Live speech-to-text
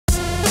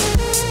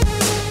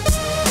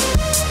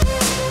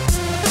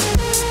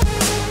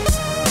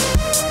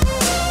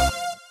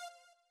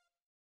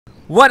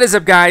What is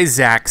up, guys?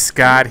 Zack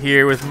Scott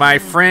here with my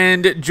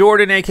friend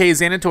Jordan, aka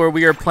Xanator.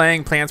 We are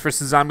playing Plants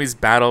vs. Zombies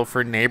Battle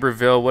for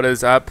Neighborville. What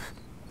is up?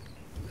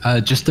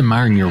 Just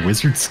admiring your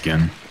wizard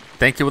skin.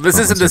 Thank you. Well, this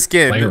isn't the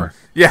skin. Player.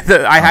 Yeah,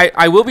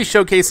 I will be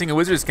showcasing a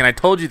wizard skin. I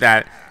told you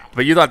that,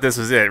 but you thought this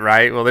was it,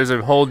 right? Well, there's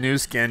a whole new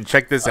skin.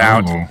 Check this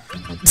out.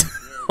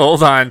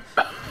 Hold on.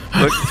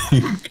 Look.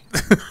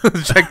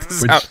 Check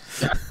this out.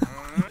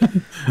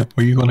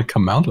 Where are you going to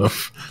come out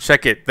of?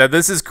 Check it.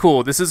 This is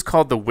cool. This is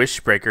called the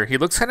Wishbreaker. He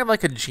looks kind of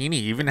like a genie.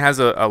 He even has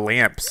a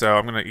lamp. So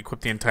I'm going to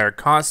equip the entire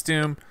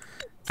costume.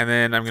 And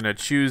then I'm going to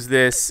choose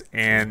this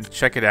and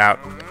check it out.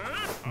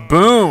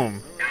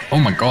 Boom. Oh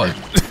my god.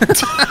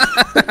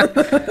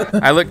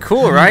 I look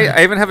cool, right?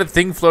 I even have a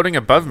thing floating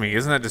above me.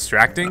 Isn't that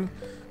distracting?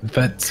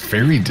 That's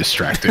very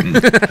distracting.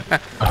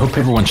 I hope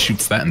everyone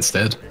shoots that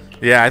instead.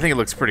 Yeah, I think it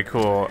looks pretty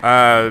cool.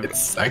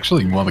 It's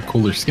actually one of the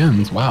cooler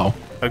skins. Wow.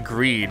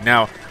 Agreed.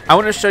 Now, I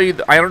want to show you.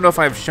 I don't know if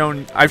I've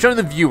shown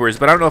the viewers,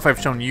 but I don't know if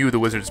I've shown you the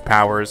wizard's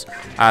powers.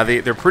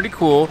 They're pretty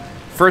cool.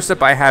 First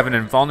up, I have an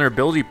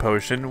invulnerability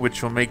potion,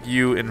 which will make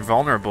you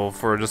invulnerable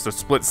for just a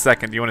split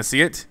second. Do you want to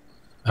see it?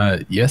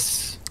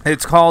 Yes.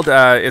 It's called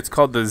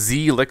the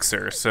Z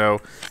Elixir. So,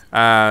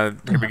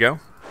 here we go.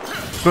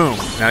 Boom.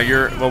 Now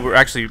we're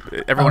actually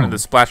everyone in the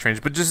splash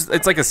range, but just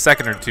it's like a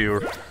second or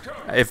two,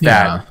 if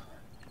that.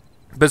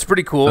 But it's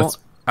pretty cool.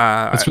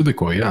 That's really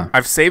cool, yeah.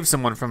 I've saved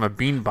someone from a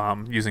bean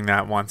bomb using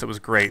that once. It was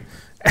great.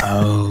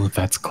 Oh,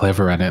 that's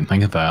clever. I didn't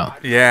think of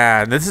that.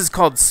 Yeah, this is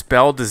called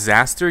Spell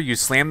Disaster. You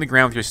slam the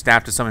ground with your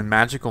staff to summon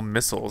magical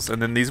missiles,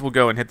 and then these will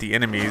go and hit the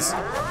enemies.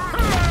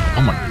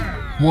 Oh my...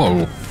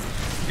 Whoa.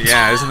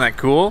 Yeah, isn't that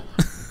cool?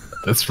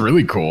 That's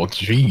really cool.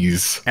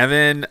 Jeez. And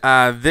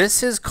then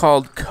this is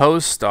called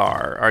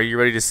Co-Star. Are you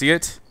ready to see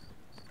it?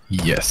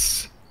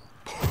 Yes.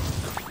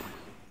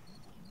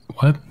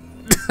 What?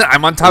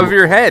 I'm on top of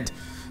your head.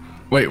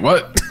 Wait,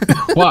 what?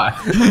 Why?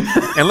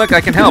 And look,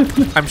 I can help.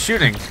 I'm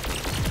shooting.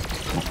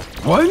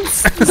 What?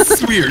 This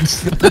is weird.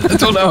 I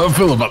don't know how I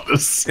feel about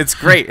this. It's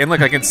great. And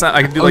look, I can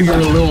do like you're a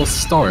little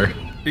star.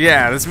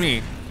 Yeah, that's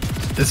me.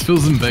 This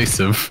feels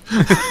invasive.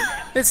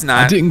 It's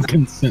not. I didn't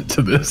consent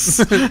to this.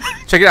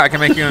 Check it out. I can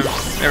make you,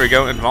 there we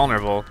go,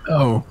 invulnerable.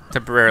 Oh.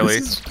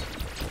 Temporarily.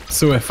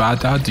 So if I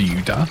die, do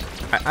you die?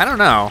 I don't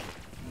know.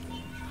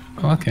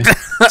 Oh, okay.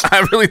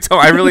 I really don't.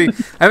 I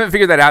haven't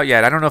figured that out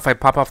yet. I don't know if I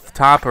pop off the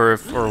top or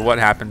what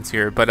happens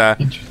here. But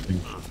Interesting.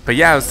 But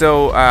yeah,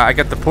 so I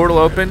got the portal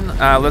open.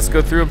 Let's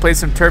go through and play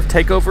some turf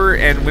takeover.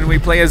 And when we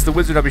play as the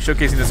wizard, I'll be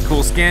showcasing this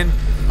cool skin.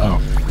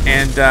 Oh.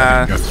 And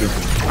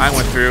I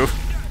went through.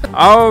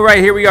 All right,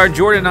 here we are.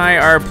 Jordan and I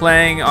are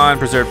playing on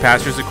Preserved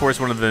Pastures, of course,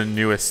 one of the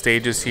newest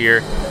stages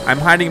here. I'm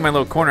hiding in my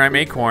little corner. I'm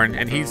Acorn,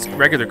 and he's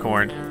regular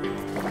corn.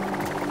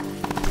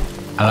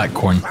 I like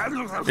corn.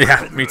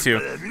 Yeah, me too.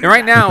 And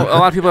right now, a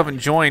lot of people haven't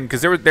joined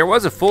because there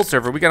was a full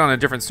server. We got on a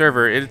different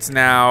server. It's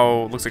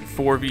now looks like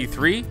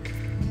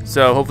 4v3.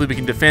 So hopefully we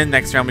can defend.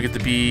 Next round we get to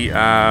be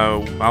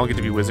I'll get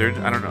to be wizard.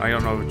 I don't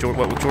know what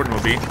Jordan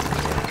will be.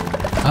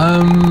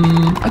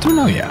 I don't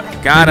know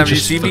yet. Got him.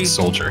 Just You see me?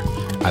 Soldier.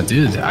 I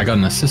did. I got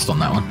an assist on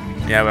that one.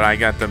 Yeah, but I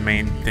got the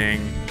main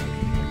thing.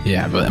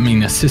 Yeah, but I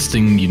mean,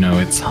 assisting, you know,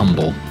 it's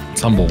humble.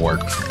 It's humble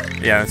work.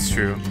 Yeah, that's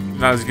true.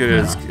 Not as good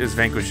as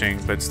vanquishing,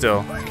 but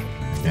still.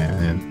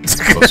 Yeah,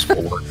 it's close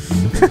forward.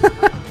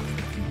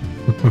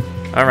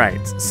 All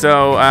right,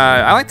 so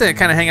I like to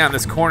kind of hang out in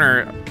this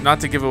corner, not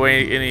to give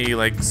away any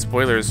like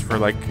spoilers for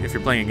like if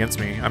you're playing against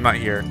me. I'm not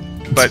here,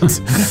 but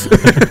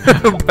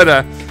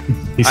but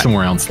he's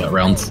somewhere else that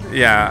round.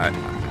 Yeah.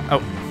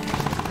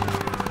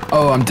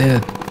 Oh, I'm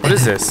dead. What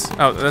is this?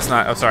 Oh, that's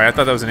not. Oh, sorry. I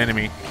thought that was an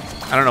enemy.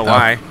 I don't know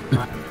why.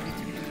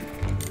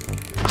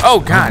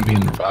 Oh God! I'm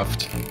being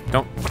buffed.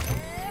 Don't.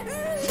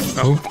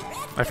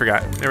 Oh, I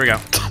forgot. There we go.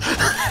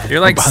 You're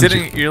like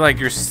sitting.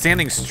 You're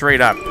standing straight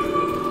up.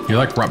 You're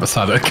like right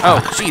beside it. Oh,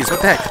 jeez,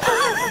 what the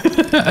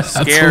heck?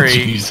 Scary. I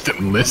told you just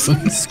didn't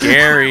listen.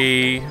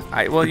 Scary.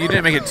 Well, you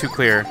didn't make it too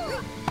clear.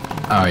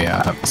 Oh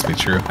yeah, that must be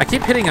true. I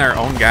keep hitting our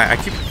own guy. I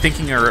keep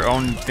thinking our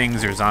own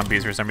things are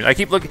zombies for some reason. I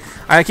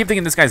keep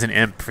thinking this guy's an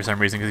imp for some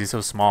reason because he's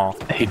so small.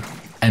 Hey,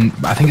 and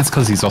I think it's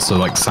because he's also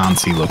like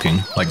Sansi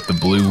looking, like the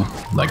blue,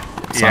 like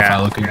sci-fi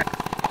looking.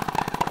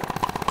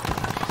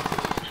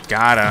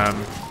 Got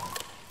him.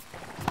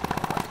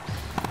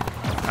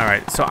 All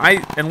right, so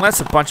unless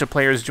a bunch of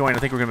players join, I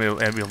think we're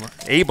gonna be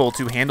able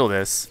to handle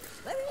this.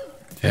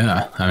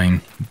 Yeah, I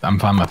mean, I'm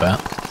fine with that.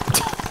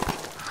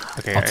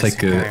 Okay, I'll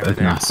take a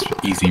nice,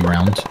 easy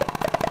round,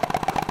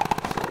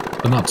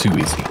 but not too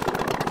easy.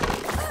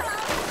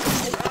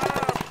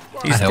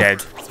 He's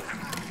dead.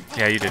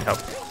 Yeah, you did help.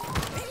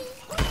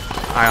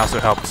 I also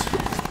helped.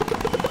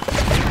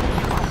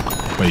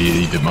 Well,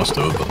 you did most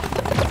of it. But...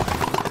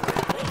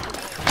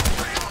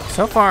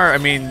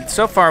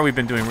 So far we've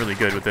been doing really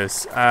good with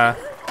this.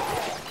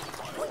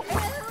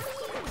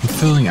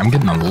 I'm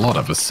getting a lot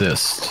of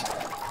assists.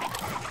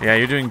 Yeah,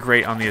 you're doing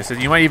great on the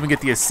assist. You might even get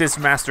the assist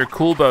master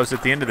cool bows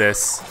at the end of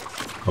this.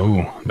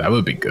 Oh, that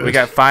would be good. We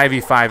got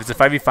 5v5. It's a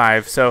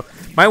 5v5. So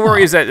my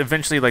worry is that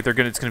eventually, like,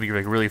 it's gonna be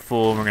like really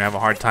full, and we're gonna have a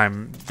hard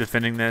time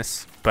defending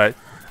this. But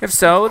if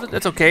so,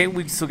 that's okay.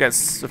 We still got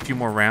a few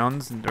more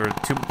rounds, or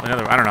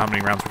another. I don't know how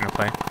many rounds we're gonna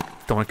play.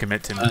 Don't want to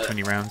commit to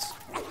 20 rounds.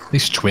 At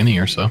least 20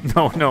 or so.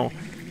 No,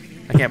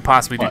 I can't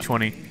possibly do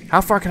 20. How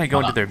far can I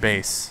go into their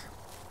base?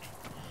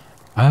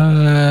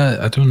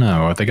 I don't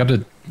know. I think I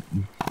did.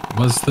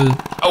 Was the?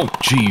 Oh,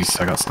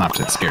 jeez! I got snapped.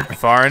 It scared me.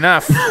 Far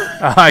enough.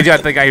 I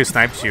got the guy who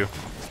sniped you.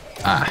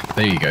 Ah,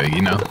 there you go.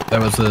 You know,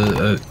 that was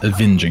a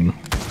avenging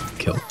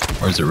kill,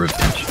 or is it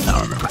revenge? I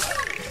don't remember.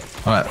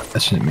 Alright,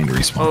 that shouldn't mean to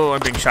respawn. Oh,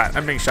 I'm being shot.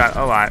 I'm being shot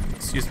a lot.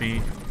 Excuse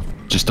me.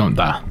 Just don't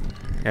die.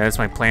 Yeah, that's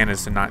my plan,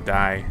 is to not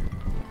die.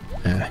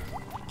 Yeah.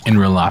 In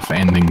real life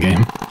and in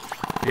game.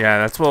 Yeah,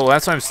 that's why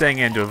I'm staying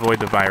in, to avoid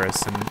the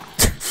virus. And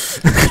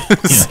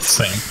yeah,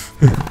 same.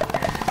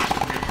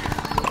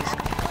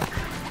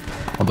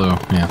 Although,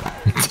 yeah.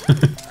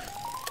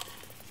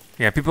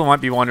 Yeah, people might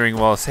be wondering,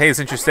 well, hey,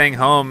 since you're staying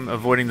home,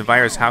 avoiding the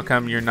virus, how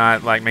come you're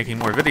not, like, making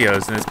more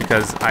videos? And it's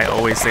because I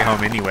always stay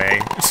home anyway.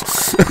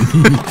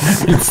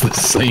 It's the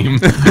same.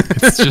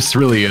 It's just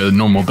really a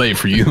normal day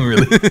for you,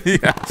 really.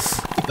 Yeah.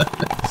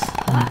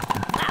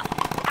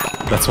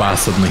 That's why I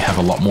suddenly have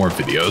a lot more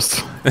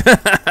videos.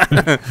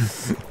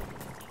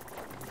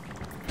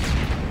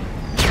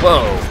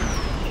 Whoa.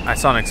 I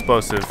saw an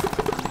explosive.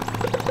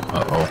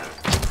 Uh-oh.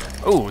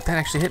 Oh, that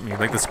actually hit me.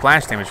 Like, the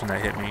splash damage from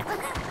that hit me.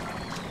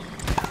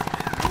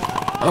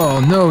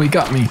 Oh no, he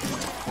got me.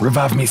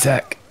 Revive me,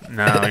 Zack.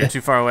 No, you're too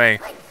far away.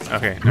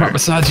 Okay. I'm right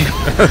beside you.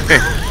 Okay,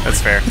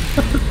 that's fair.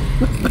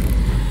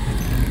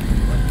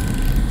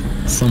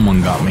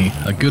 Someone got me.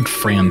 A good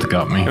friend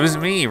got me. It was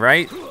me,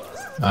 right?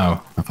 Oh,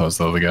 I thought it was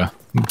the other guy.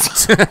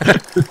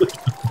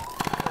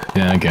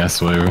 Yeah, I guess,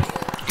 whatever.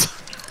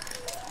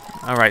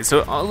 Alright,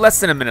 so less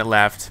than a minute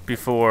left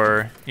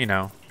before, you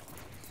know.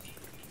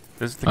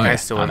 There's the guy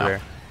still over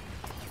there.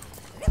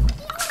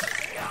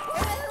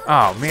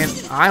 Oh, man,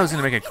 I was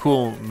going to make a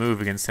cool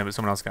move against him, but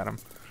someone else got him.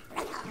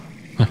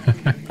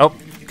 Oh,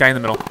 guy in the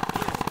middle.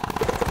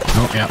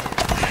 Oh, yeah.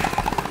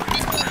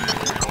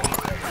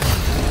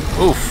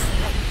 Oof.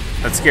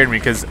 That scared me,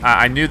 because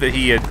I knew that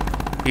he had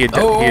I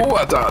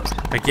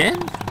died.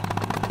 Again?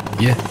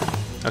 Yeah.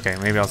 Okay,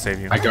 maybe I'll save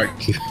you. I got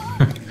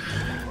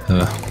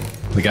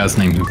the guy's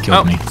name who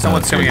killed me.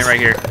 Someone's coming in right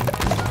here.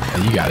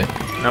 You got it.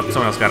 Nope,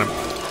 someone else got him.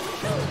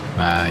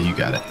 You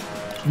got it.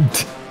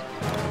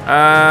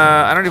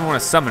 I don't even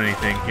want to summon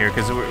anything here,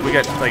 because we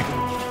got, like...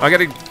 Oh, I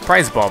got a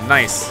prize bulb.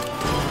 Nice.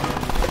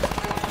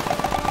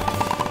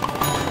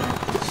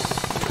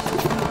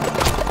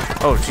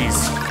 Oh,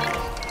 jeez.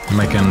 I'm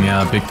making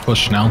a big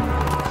push now.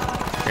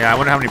 Yeah, I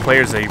wonder how many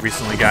players they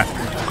recently got.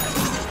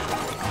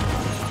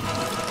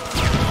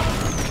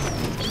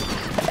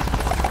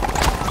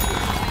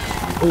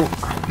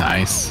 Oh,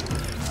 nice.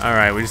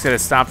 Alright, we just gotta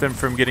stop them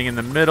from getting in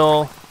the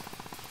middle.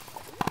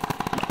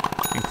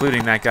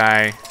 Including that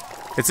guy.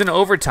 It's in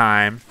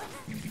overtime.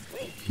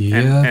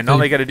 Yeah. And all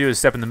they gotta do is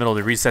step in the middle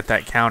to reset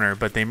that counter,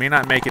 but they may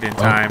not make it in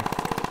time.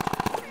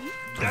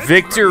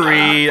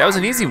 Victory! That was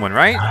an easy one,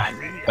 right?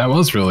 That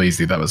was real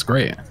easy. That was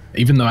great.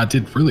 Even though I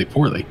did really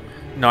poorly.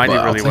 No, I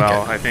did really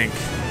well, I think.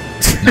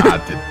 No, I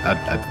did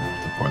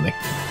poorly.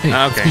 Hey,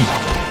 okay. it's me,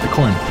 the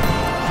coin.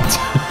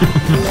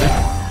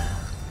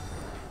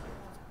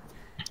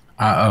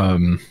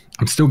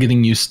 I'm still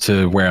getting used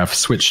to where I've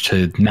switched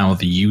to now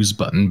the use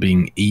button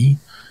being E,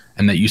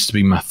 and that used to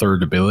be my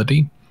third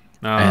ability.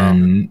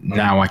 And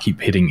now I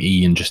keep hitting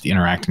E and just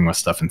interacting with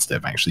stuff instead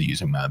of actually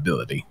using my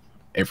ability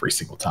every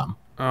single time.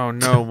 Oh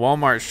no,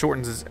 Walmart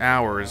shortens its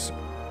hours.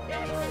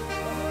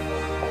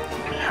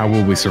 How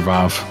will we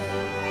survive?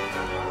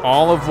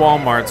 All of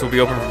Walmarts will be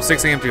open from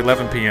 6 a.m. to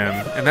 11 p.m.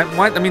 And that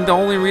might, I mean, the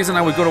only reason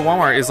I would go to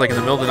Walmart is like in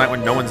the middle of the night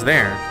when no one's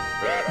there.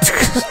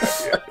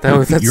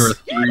 You're a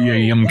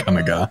 3 a.m. kind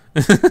of guy.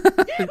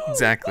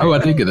 Exactly. Oh, I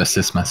did get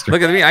assist master.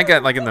 Look at me, I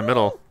got like in the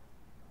middle.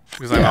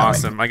 Because I'm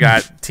awesome. I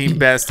got team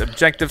best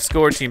objective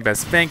score, team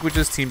best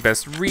vanquishes, team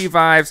best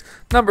revives,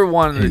 #1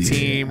 on the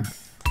team.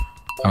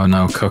 Oh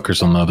no,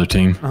 Cooker's on the other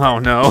team. Oh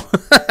no.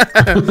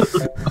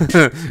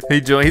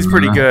 He's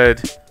pretty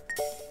good.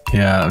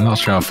 Yeah, I'm not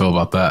sure how I feel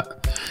about that.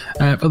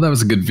 But that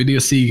was a good video.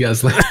 See you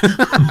guys later.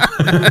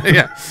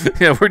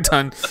 yeah, we're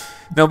done.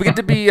 No, we get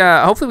to be,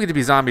 hopefully we get to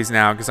be zombies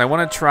now, because I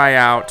want to try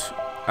out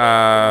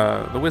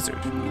the wizard.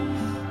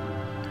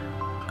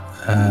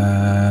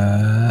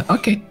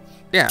 Okay.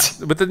 Yeah,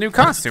 with the new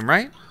costume,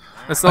 right?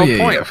 That's the whole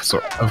point. Yeah, so,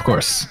 of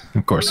course.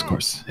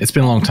 It's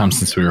been a long time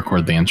since we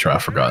recorded the intro. I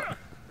forgot.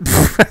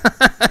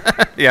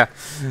 Yeah.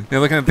 You're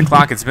looking at the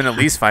clock. It's been at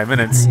least 5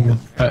 minutes.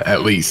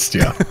 At least,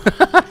 yeah.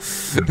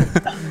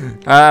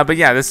 But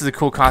yeah, this is a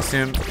cool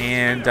costume.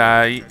 And,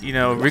 you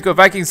know, Rico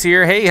Vikings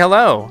here. Hey,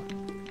 hello.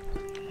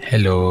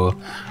 Hello.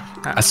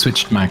 I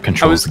switched my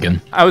controls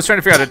again. I was trying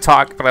to figure out how to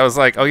talk, but I was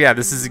like, oh yeah,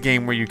 this is a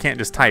game where you can't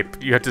just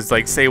type. You have to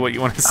like say what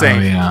you want to say.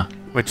 Oh yeah.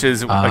 Which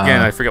is,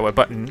 again, I forget what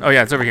button. Oh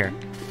yeah, it's over here.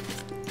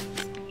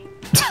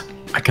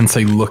 I can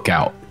say look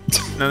out.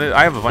 No,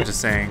 I have a bunch of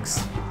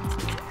sayings.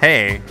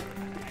 Hey.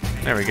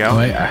 There we go. Oh,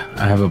 wait,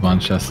 I have a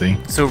bunch, I see.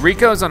 So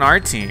Rico's on our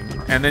team,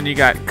 and then you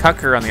got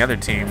Cucker on the other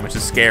team, which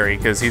is scary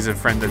because he's a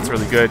friend that's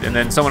really good, and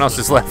then someone else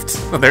just left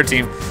on their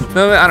team.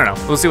 No, I don't know.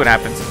 We'll see what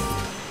happens.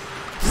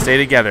 Stay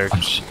together.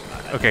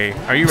 Okay,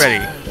 are you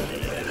ready?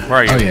 Where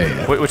are you? Oh,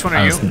 yeah. Which one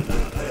are you?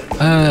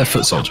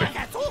 Foot soldier.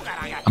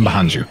 I'm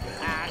behind you.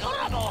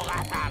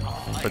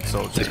 Foot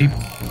soldier. Did he?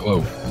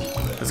 Whoa.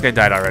 This guy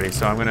died already,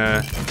 so I'm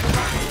gonna...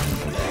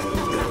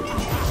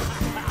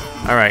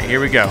 Alright, here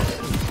we go.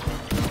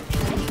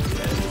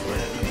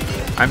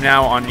 I'm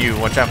now on you.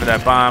 Watch out for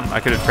that bomb. I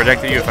could have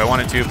protected you if I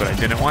wanted to, but I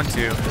didn't want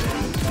to.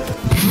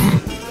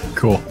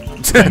 Cool.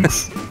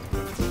 Thanks.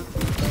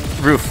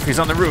 Roof. He's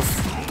on the roof.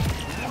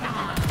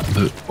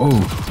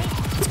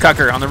 It's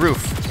Cucker on the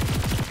roof.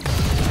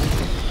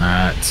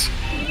 Alright.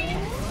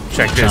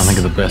 Check this. I'm trying to think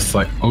of the best,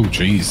 like... Oh,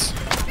 jeez.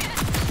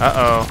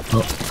 Uh-oh.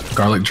 Oh,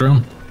 garlic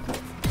drone.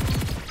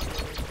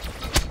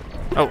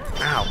 Oh,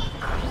 ow.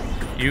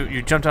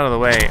 You jumped out of the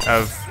way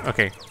of...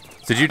 Okay.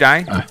 Did you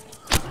die?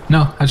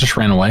 No, I just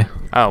ran away.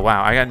 Oh,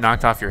 wow. I got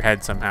knocked off your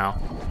head somehow.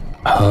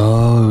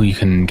 Oh, you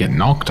can get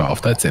knocked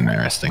off. That's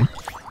interesting.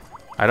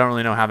 I don't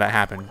really know how that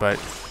happened, but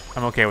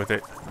I'm okay with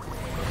it.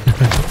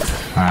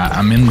 Alright,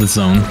 I'm in the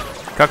zone.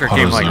 Cucker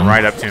came, like,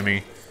 right up to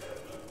me.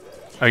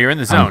 Oh, you're in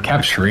the zone. I'm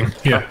capturing.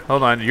 Yeah.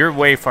 Hold on. You're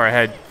way far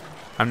ahead.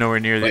 I'm nowhere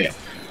near the...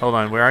 Hold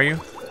on. Where are you?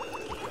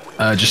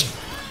 Just...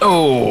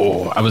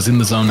 Oh, I was in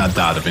the zone. I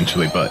died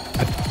eventually, but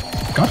I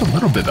got a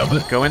little bit of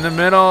it. Go in the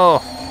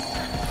middle.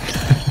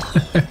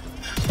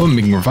 Oh, I'm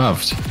being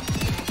revived.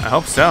 I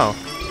hope so.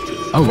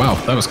 Oh, wow.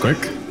 That was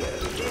quick.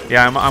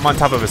 Yeah, I'm on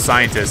top of a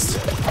scientist.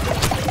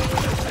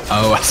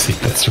 Oh, I see.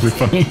 That's really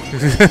funny.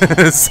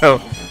 So,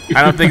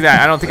 I don't think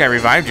I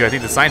revived you. I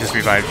think the scientist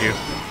revived you.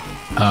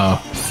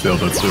 Oh, still,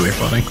 that's really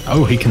funny.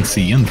 Oh, he can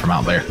see in from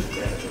out there.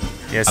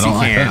 Yes, I don't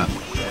he can. like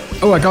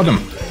that. Oh, I got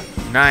him.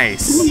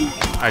 Nice.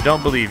 I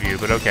don't believe you,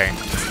 but okay.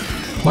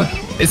 What?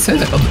 It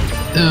said it.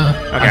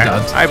 Okay,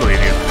 I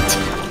believe you.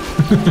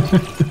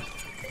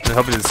 I'm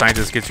hoping the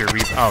scientist gets your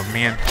Oh,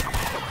 man.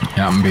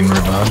 Yeah, I'm being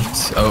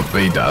revived. Oh,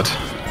 but he died.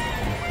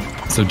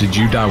 So did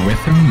you die with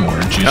him, or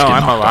did you just No, get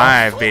I'm knocked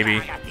alive, off? baby.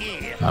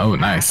 Oh,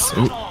 nice.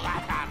 Ooh.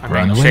 I'm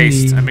being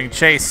chased. I'm being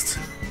chased.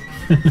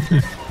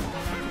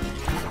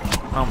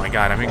 Oh my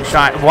god, I'm being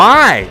shot.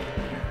 Why?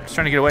 I'm just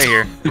trying to get away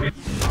here.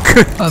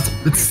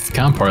 It's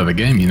kind of part of the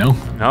game, you know?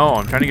 No,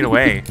 I'm trying to get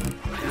away.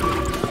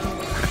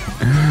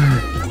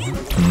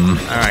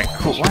 Alright,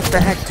 cool. What the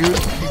heck, dude?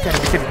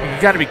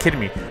 You gotta be kidding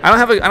me. I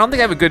don't think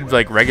I have a good,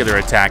 like, regular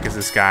attack as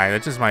this guy.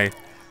 That's just my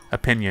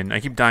opinion.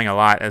 I keep dying a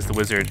lot as the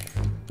wizard.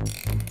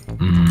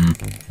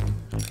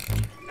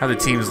 How the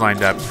teams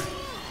lined up.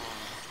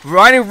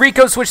 Why did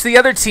Rico switch to the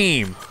other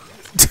team?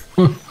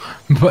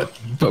 But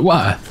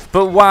why?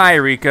 But why,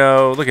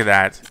 Rico? Look at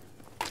that.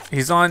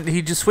 He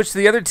just switched to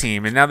the other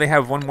team, and now they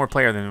have one more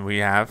player than we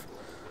have.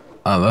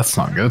 Oh, that's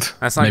not good.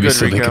 That's not maybe good,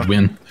 so Rico. They could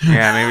win.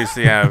 Yeah, maybe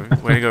so.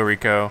 Yeah, way to go,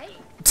 Rico.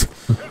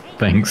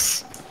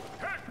 Thanks.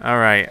 All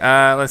right,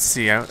 let's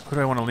see. Who do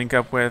I want to link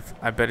up with?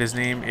 I bet his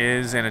name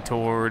is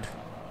Anatord.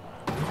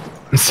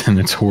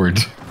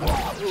 Anatord.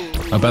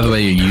 Oh, by the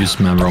way, you used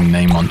my wrong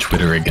name on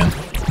Twitter again.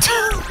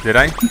 Did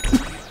I?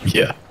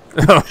 Yeah.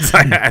 Oh,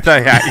 I thought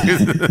I had you.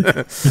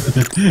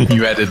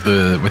 You added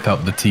the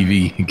without the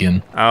TV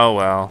again. Oh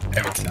well.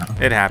 Every time.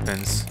 It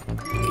happens.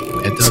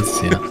 It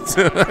does, yeah.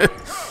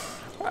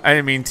 I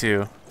didn't mean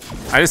to.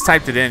 I just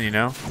typed it in, you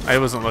know. I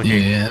wasn't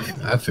looking. Yeah,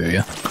 I feel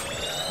you.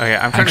 Okay,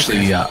 I'm trying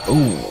Actually, to.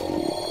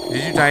 oh.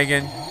 Did you die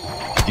again?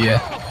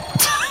 Yeah.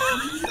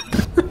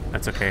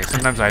 That's okay.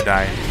 Sometimes I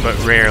die, but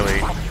rarely.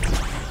 Yeah,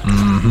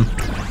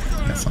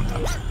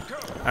 sometimes.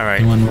 All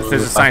right.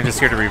 There's a scientist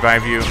here to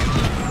revive you.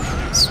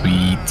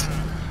 Sweet.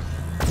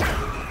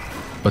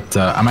 But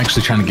I'm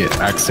actually trying to get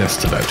access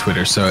to that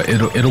Twitter, so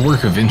it'll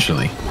work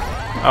eventually.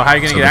 Oh, how are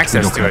you gonna get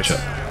access to it?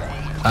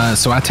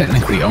 So I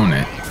technically own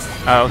it.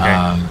 Oh, okay.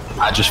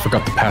 I just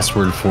forgot the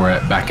password for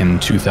it back in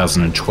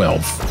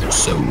 2012.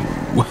 So,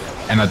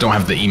 and I don't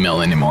have the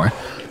email anymore.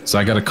 So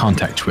I got to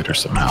contact Twitter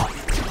somehow.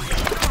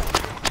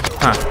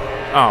 Huh.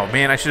 Oh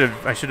man, I should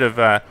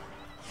have.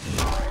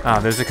 Oh,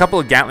 there's a couple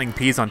of Gatling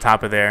Peas on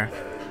top of there.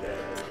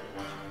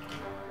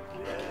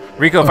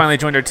 Rico finally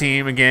joined our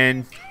team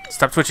again.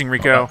 Stop twitching,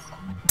 Rico.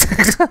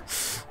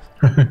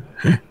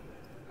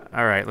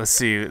 All right, let's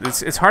see.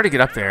 It's hard to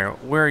get up there.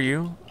 Where are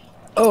you?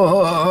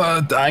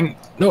 Oh, dang.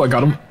 No, I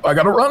got him. I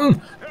gotta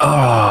run.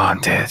 Oh, I'm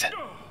dead.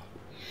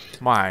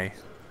 Why?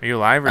 Are you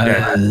alive or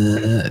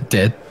dead?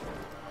 Dead.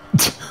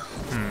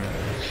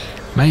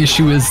 My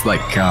issue is,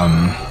 like,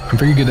 I'm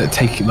very good at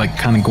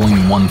kind of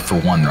going 1 for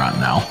 1 right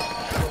now.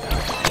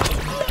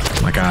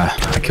 Like,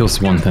 I kill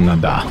someone, then I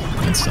die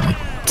instantly.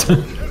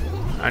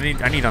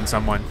 I need on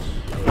someone.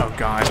 Oh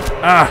god.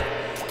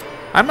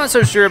 I'm not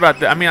so sure about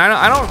that. I mean,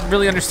 I don't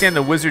really understand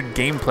the wizard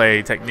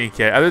gameplay technique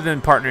yet, other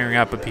than partnering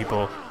up with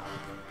people.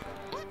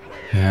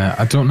 Yeah,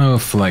 I don't know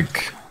if,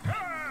 like...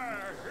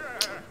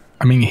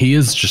 I mean, he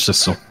is just a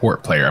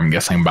support player, I'm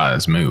guessing, by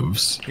his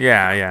moves.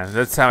 Yeah,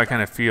 that's how I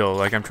kind of feel.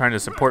 Like, I'm trying to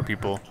support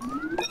people.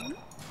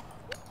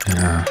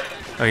 Yeah.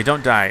 Okay,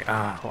 don't die.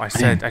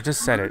 I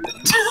just said it.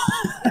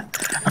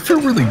 I feel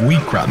really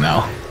weak right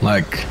now.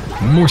 Like,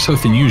 more so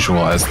than usual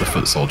as the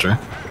foot soldier.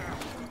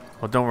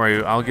 Well, don't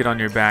worry. I'll get on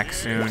your back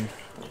soon.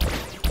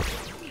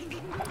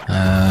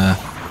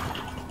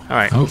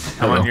 Alright, I'm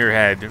on your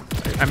head.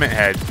 I meant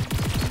head.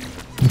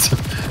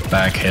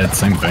 Back, head,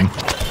 same thing.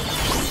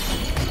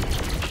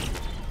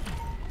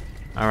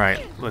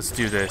 Alright, let's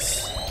do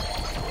this.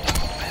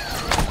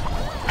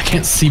 I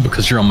can't see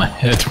because you're on my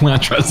head when I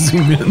try to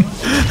zoom in.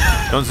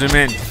 Don't zoom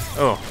in.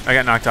 Oh, I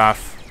got knocked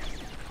off.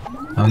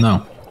 Oh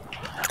no.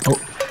 Oh.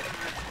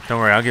 Don't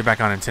worry, I'll get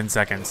back on in 10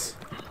 seconds.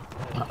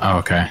 Oh,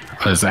 okay.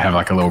 Does it have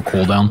like a little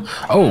cooldown?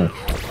 Oh.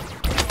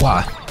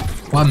 Why?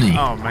 Why me?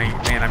 Oh,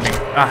 man,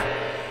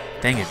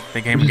 dang it.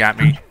 They came and got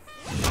me.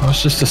 I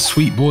was just a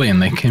sweet boy and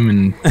they came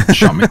and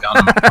shot me down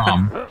in my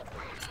palm.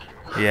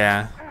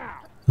 Yeah.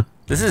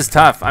 This is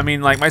tough. I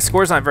mean, like, my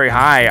score's not very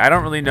high. I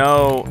don't really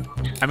know.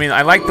 I mean,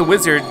 I like the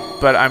wizard,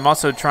 but I'm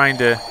also trying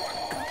to...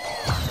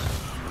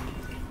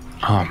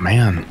 Oh,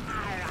 man.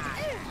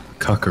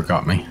 Cucker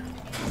got me.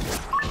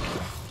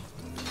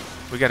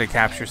 We got to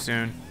capture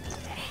soon.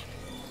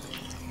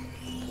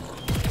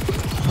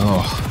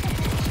 Oh.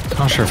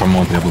 Not sure if I'm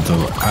going to be able to...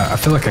 I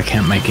feel like I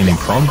can't make any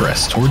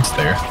progress towards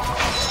there.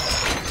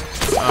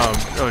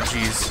 Oh,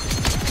 jeez.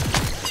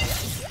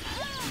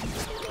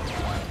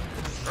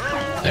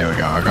 There we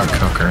go. I got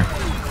Cucker.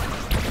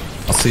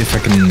 I'll see if I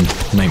can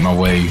make my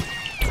way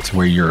to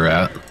where you're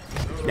at.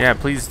 Yeah,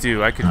 please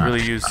do. I could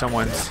really use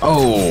someone's...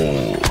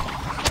 Oh!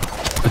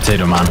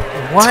 Potato Man.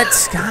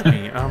 What? Got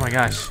me. Oh, my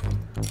gosh.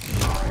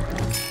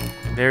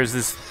 There's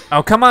this...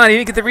 Oh, come on. You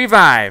didn't get the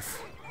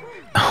revive.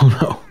 Oh,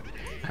 no.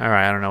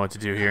 Alright, I don't know what to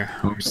do here.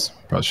 Oops.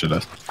 Probably should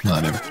have.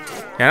 Not even.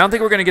 Yeah, I don't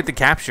think we're going to get the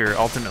capture,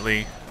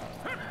 ultimately.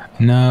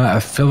 No, I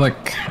feel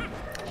like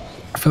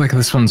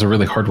this one's a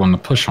really hard one to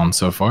push on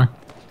so far.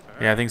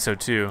 Yeah, I think so,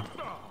 too.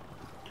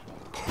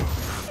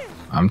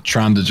 I'm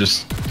trying to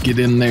just get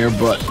in there,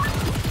 but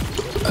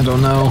I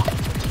don't know.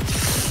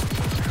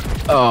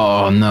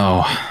 Oh,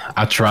 no.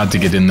 I tried to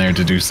get in there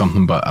to do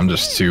something, but I'm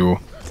too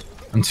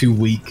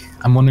weak.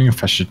 I'm wondering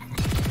if I should...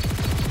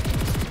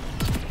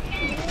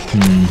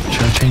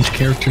 should I change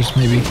characters,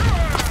 maybe?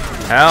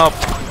 Help!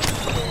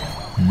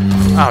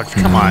 Oh,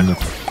 come on.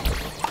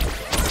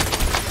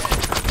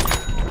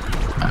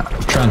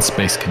 I'm trying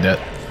Space Cadet.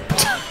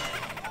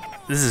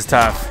 This is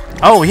tough.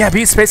 Oh, yeah,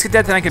 be Space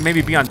Cadet, then I can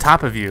maybe be on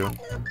top of you.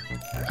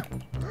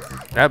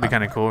 That would be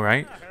kind of cool,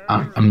 right?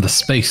 I'm the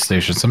space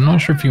station, so I'm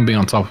not sure if you can be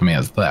on top of me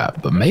as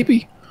that, but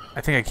maybe?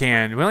 I think I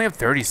can. We only have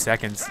 30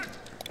 seconds.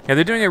 Yeah,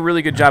 they're doing a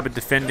really good job at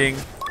defending.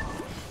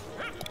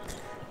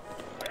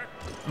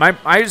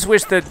 I just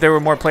wish that there were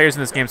more players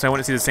in this game so I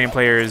wouldn't see the same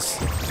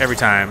players every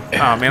time.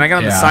 Oh, man, I got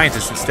on the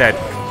scientist instead.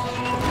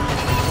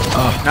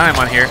 Now I'm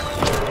on here.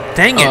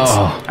 Dang it!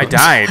 I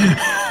died.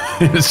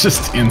 It's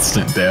just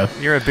instant death.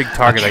 You're a big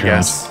target, I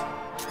guess.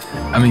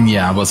 I mean,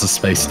 yeah, I was a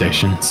space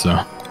station,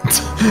 so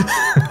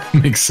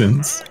makes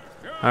sense.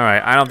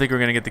 Alright, I don't think we're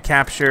going to get the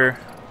capture.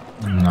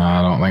 No,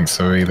 I don't think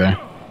so either.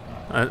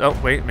 Oh,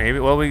 wait, maybe.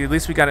 Well, at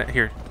least we got it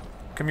here.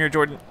 Come here,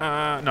 Jordan.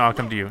 No, I'll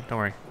come to you. Don't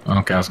worry.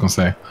 Okay, I was going to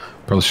say,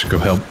 probably should go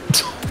help.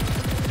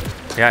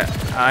 Yeah,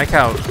 I like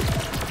how...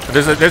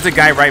 There's a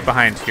guy right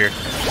behind here.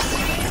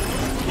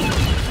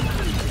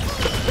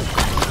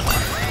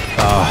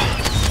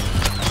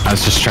 I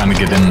was just trying to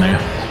get in there.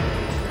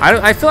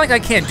 I feel like I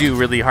can't do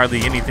really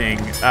hardly anything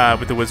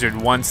with the wizard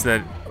once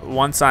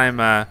I'm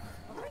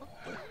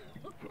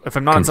if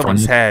I'm not on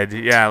someone's head.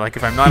 Yeah, like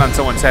if I'm not on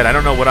someone's head, I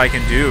don't know what I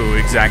can do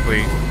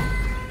exactly.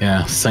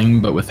 Yeah, same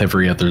but with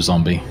every other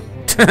zombie.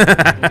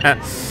 Yeah,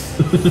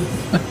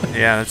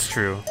 that's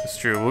true. That's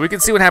true. Well, we can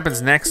see what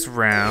happens next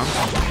round.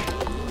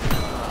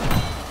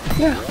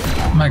 Yeah,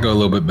 might go a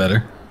little bit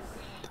better.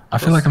 I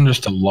feel like I'm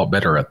just a lot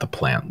better at the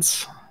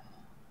plants.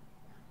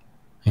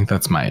 I think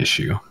that's my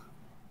issue.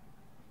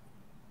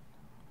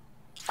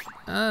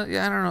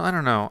 Yeah, I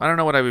don't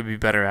know what I would be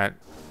better at.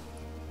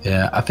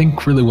 Yeah, I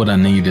think really what I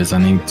need is I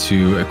need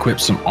to equip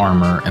some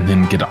armor and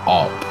then get an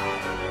op.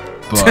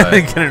 But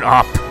get an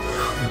op.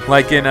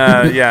 Like in,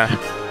 yeah.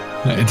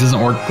 It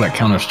doesn't work like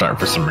Counter-Strike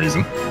for some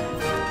reason.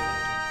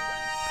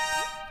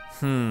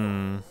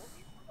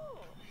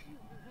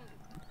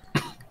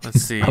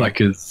 Let's see. I like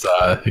his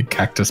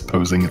cactus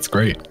posing. It's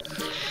great.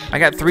 I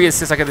got 3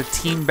 assists. I got the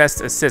team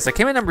best assists. I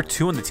came in number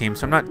 2 on the team,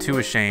 so I'm not too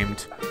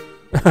ashamed.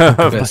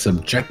 Best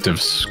objective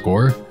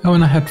score. Oh,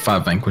 and I had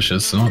 5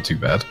 vanquishes, so not too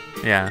bad.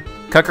 Yeah.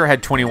 Cucker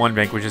had 21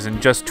 vanquishes,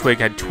 and Just Twig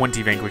had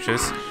 20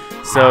 vanquishes.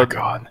 So oh,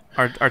 God.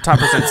 Our top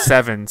percent's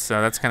 7,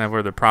 so that's kind of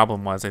where the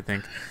problem was, I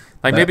think.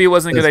 Like, maybe it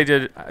wasn't a good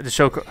idea to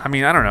show... I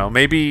mean, I don't know.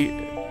 Maybe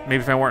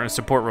if I weren't in a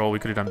support role, we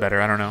could have done better.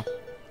 I don't know.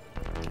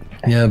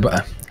 Yeah,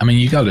 but, I mean,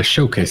 you got to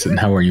showcase it and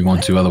however you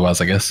want to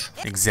otherwise, I guess.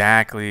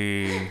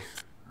 Exactly.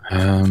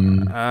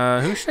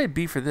 Who should I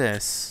be for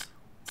this?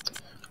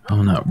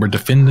 Oh, no. We're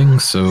defending,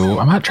 so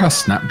I might try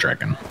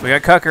Snapdragon. We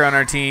got Cucker on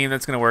our team.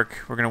 That's going to work.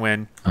 We're going to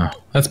win. Oh,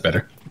 that's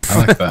better.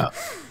 I like that.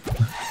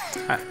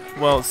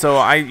 Well, so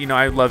I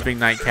love being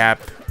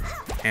Nightcap,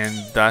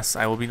 and thus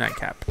I will be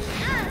Nightcap.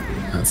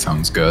 That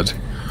sounds good.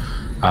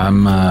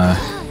 I'm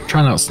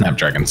trying out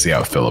Snapdragon, see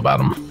how I feel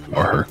about him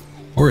or her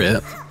or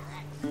it.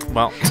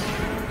 Well,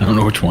 I don't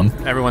know which one.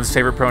 Everyone's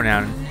favorite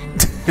pronoun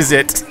is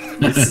it.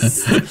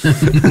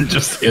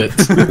 Just it.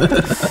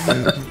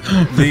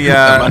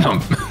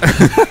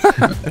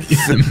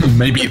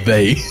 Maybe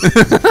they.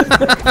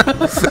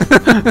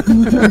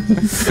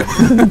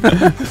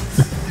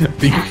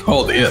 Being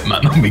called it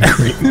might not be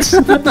great.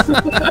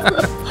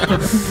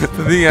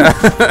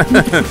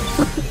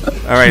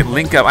 All right,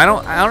 link up. I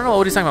don't know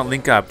what he's talking about.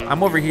 Link up.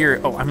 I'm over here.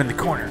 Oh, I'm in the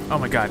corner. Oh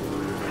my god.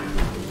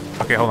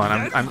 Okay, hold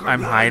on.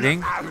 I'm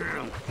hiding.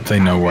 They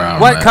know where I'm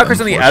What? at,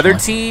 Cucker's on the other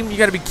team? You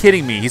gotta be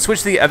kidding me. He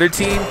switched to the other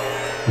team?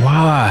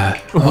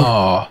 Why?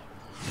 Oh.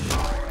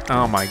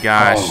 Oh my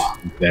gosh. Oh,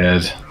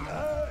 dead.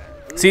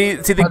 See,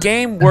 the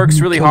game works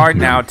really hard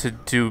now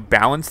to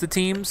balance the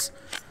teams.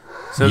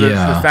 So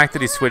the fact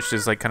that he switched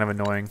is like kind of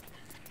annoying.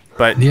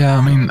 But yeah,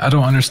 I mean, I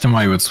don't understand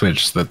why he would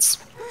switch. That's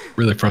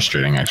really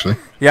frustrating, actually.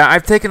 Yeah,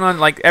 I've taken on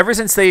like ever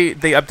since they've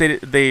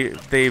updated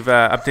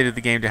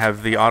the game to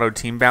have the auto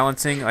team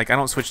balancing. Like I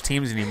don't switch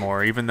teams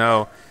anymore, even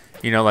though,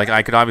 you know, like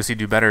I could obviously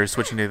do better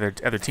switching to the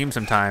other team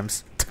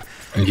sometimes.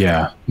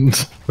 Yeah,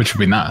 which would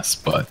be nice,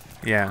 but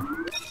yeah.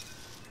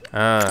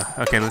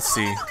 Okay, let's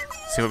see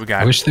what we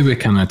got. I wish they would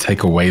kind of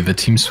take away the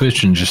team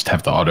switch and just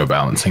have the auto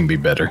balancing be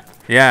better.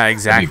 Yeah,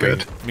 exactly.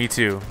 That'd be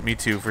good. Me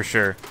too, for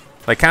sure.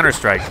 Like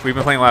Counter-Strike. We've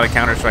been playing a lot of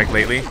Counter-Strike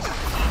lately.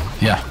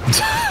 Yeah,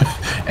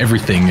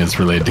 everything is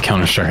related to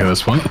Counter-Strike at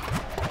this point.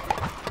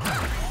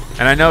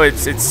 And I know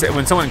it's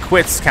when someone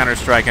quits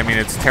Counter-Strike, I mean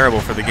it's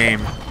terrible for the game.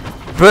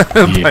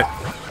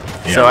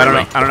 So I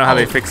don't know how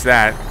they fix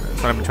that.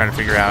 That's what I've been trying to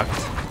figure out.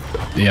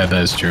 Yeah,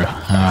 that is true.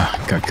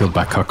 Got killed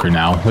by Cucker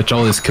now, which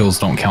all his kills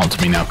don't count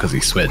to me now because he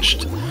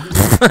switched.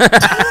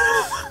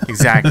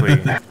 Exactly.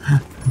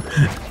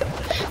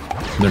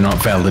 They're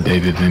not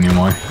validated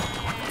anymore.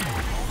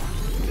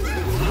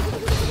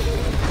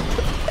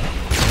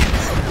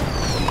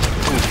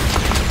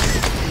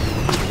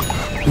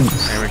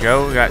 There we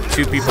go. We got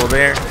two people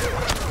there.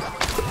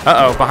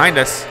 Uh-oh, behind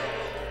us.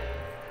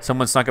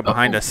 Someone snuck up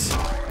behind us.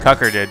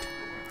 Cucker did.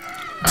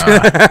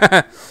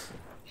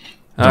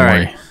 All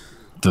right. Worry.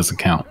 Doesn't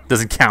count.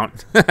 Doesn't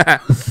count.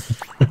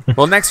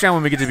 Well, next round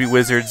when we get to be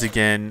wizards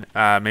again,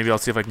 maybe I'll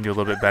see if I can do a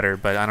little bit better,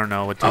 but I don't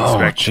know what to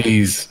expect. Oh,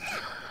 jeez.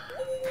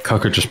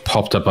 Cucker just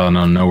popped up out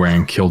of nowhere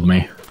and killed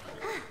me.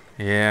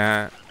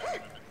 Yeah.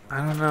 I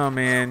don't know,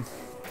 man.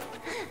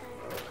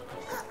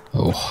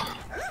 Oh.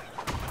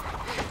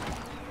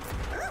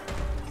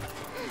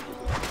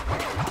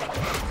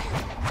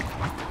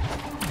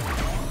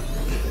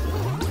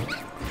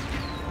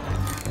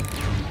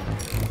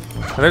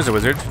 Oh, there's a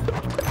wizard.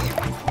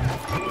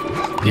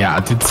 Yeah,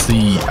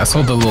 I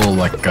saw the little,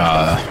 like,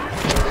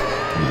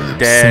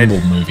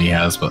 symbol move he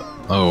has, but,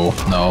 oh,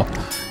 no.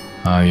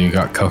 You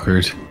got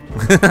cuckered.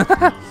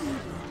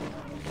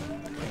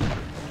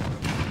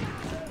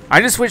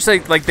 I just wish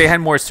like they had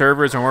more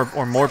servers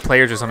or more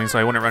players or something, so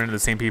I wouldn't run into the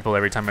same people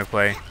every time I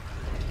play.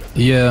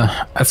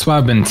 Yeah, that's why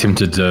I've been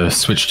tempted to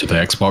switch to the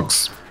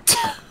Xbox.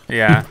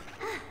 Yeah.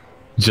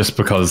 Just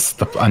because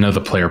I know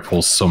the player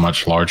pool's so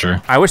much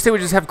larger. I wish they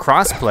would just have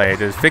crossplay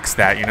to fix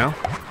that, you know?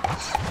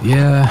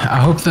 Yeah, I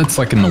hope that's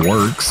like in the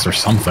works or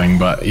something,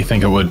 but you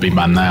think it would be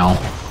by now.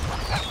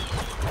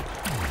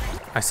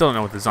 I still don't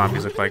know what the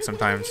zombies look like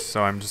sometimes,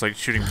 so I'm just like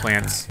shooting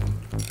plants.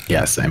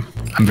 Yeah, same.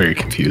 I'm very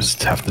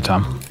confused half the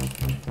time.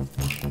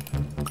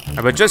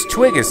 But Just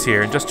Twig is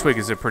here, and Just Twig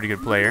is a pretty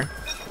good player.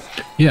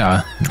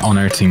 Yeah, on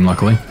our team,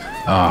 luckily.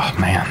 Oh,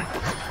 man.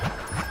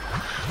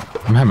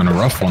 I'm having a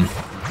rough one.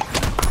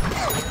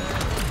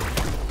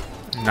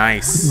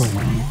 Nice.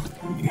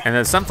 And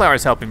the sunflower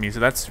is helping me, so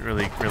that's I'm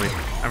really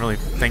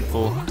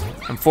thankful.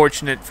 I'm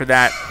fortunate for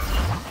that.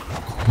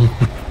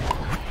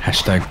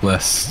 Hashtag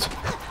blessed.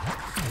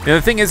 The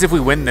other thing is, if we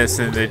win this,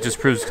 and it just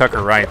proves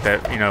Cucker right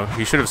that, you know,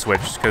 he should have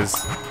switched, because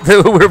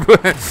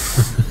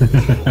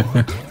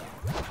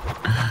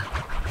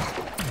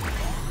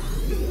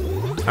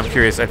I'm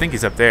curious. I think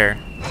he's up there.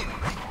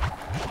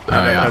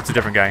 Oh, yeah. That's a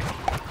different guy.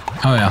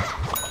 Oh, yeah.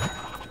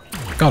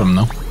 Got him,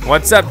 though.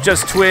 What's up,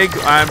 Just Twig?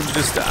 I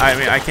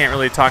mean, I can't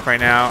really talk right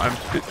now.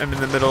 I'm in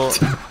the middle.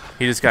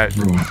 He just got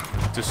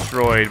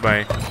destroyed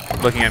by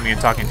looking at me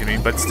and talking to me,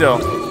 but still.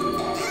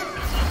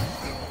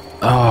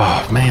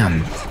 Oh,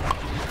 man.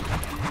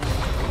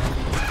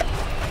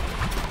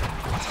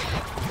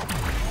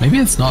 Maybe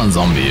it's not a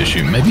zombie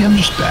issue. Maybe I'm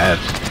just bad.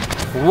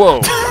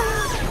 Whoa.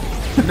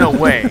 No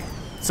way.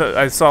 So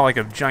I saw like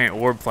a giant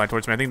orb fly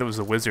towards me. I think that was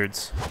the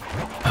wizards.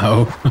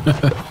 Oh.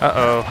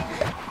 Uh-oh.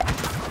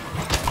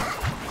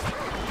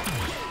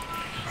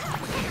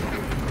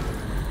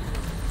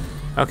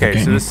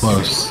 Okay, so this...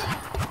 close.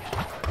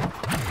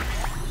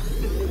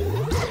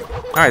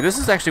 Alright, this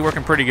is actually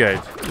working pretty good.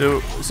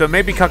 So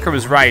maybe Cucker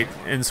was right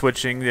in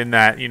switching in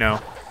that, you know,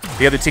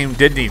 the other team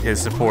did need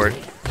his support.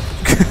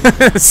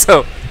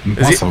 So,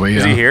 is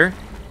he here?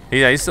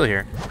 Yeah, he's still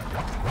here.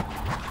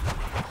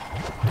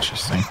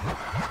 Interesting.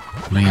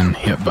 Man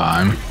hit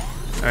by him.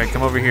 Alright,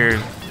 come over here.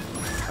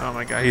 Oh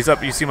my god, he's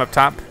up. You see him up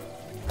top?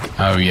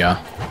 Oh, yeah.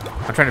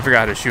 I'm trying to figure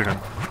out how to shoot him.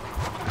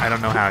 I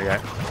don't know how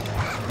yet.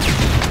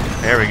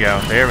 There we go.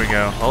 There we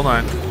go. Hold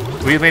on.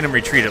 We made him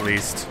retreat at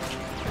least.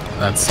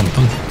 That's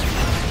something.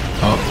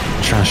 Oh,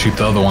 trying to shoot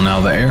the other one out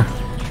of the air.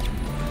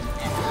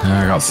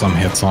 Yeah, I got some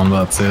hits on,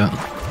 but that's it.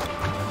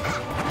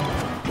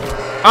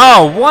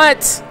 Oh,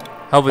 what?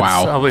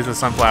 Wow. Hopefully it's a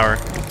sunflower.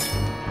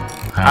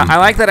 I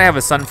like that I have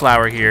a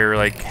sunflower here,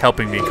 like,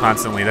 helping me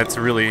constantly. That's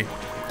really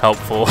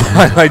helpful.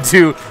 I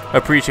do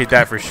appreciate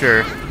that for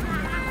sure.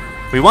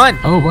 We won!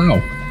 Oh,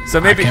 wow. So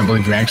maybe, I can't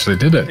believe we actually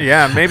did it.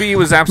 Yeah, maybe he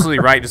was absolutely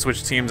right to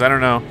switch teams. I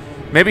don't know.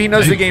 Maybe he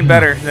knows the game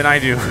better than I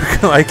do.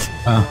 Like,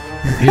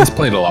 he has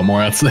played a lot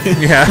more, I'd say.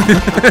 Yeah.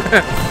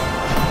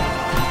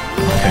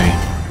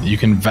 Okay, you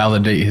can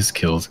validate his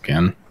kills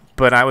again.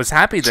 But I was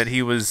happy that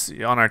he was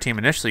on our team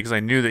initially because I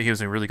knew that he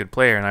was a really good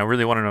player, and I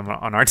really wanted him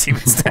on our team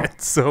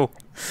instead. So.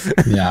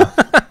 Yeah.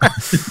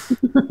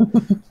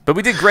 But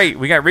we did great.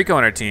 We got Rico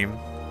on our team.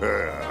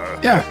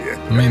 Yeah.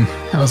 I mean,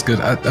 that was good.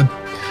 I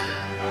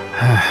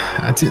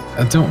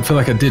don't feel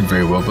like I did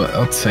very well, but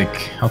I'll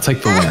take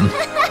the win.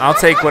 I'll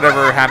take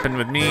whatever happened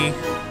with me.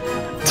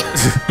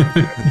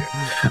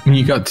 I mean,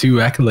 you got 2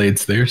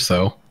 accolades there,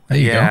 so there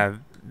you go. Yeah,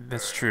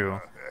 that's true.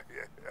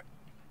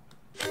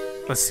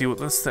 Let's see.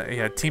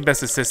 Yeah, team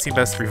best assists, team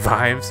best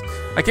revives.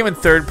 I came in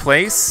 3rd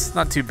place.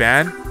 Not too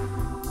bad.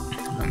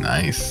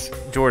 Nice.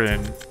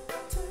 Jordan.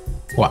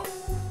 What?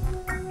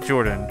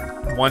 Jordan.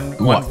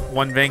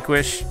 One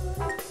vanquish.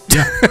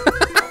 Yeah.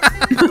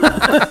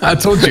 I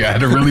told you I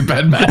had a really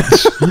bad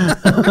match.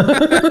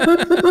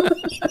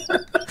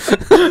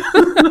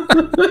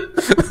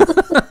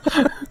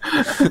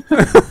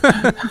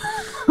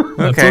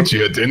 I told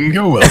you it didn't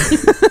go well.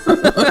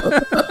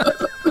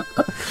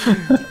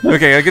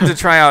 Okay, I get to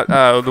try out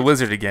the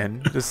wizard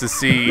again, just to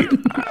see.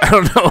 I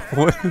don't know.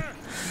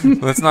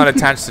 Let's not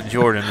attach to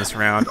Jordan this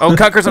round. Oh,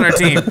 Cucker's on our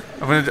team.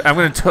 I'm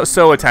gonna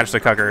so attach to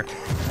Cucker.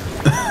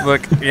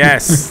 Look,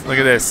 yes, look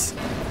at this.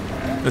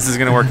 This is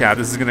gonna work out.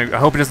 This is gonna. I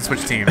hope he doesn't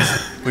switch teams.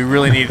 We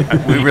really need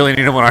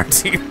him on our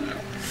team.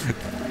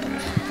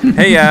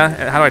 Hey,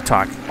 how do I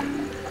talk?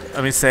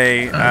 Let me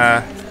say,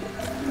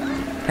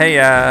 hey,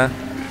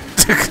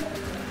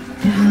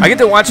 I get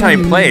to watch how he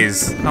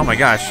plays. Oh my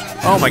gosh.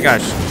 Oh my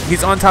gosh.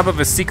 He's on top of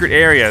a secret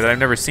area that I've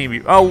never seen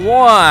before. Oh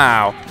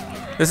wow.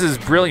 This is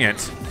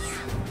brilliant.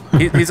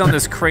 He's on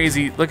this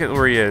crazy. Look at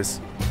where he is.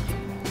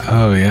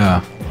 Oh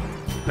yeah.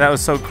 That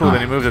was so cool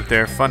that he moved up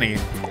there. Funny.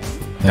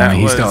 Yeah,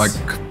 he's got like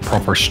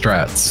proper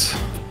strats.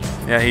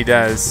 Yeah, he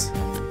does.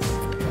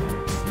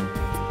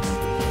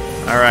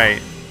 All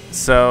right.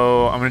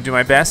 So I'm gonna do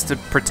my best to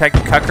protect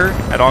Cucker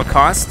at all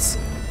costs.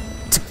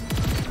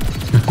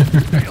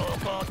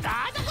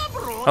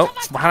 Oh,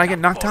 how did I get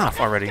knocked off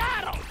already?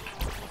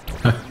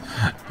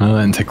 Well,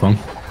 that didn't take long.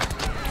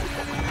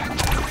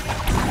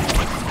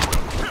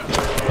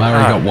 Well, I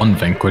already got 1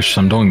 vanquish,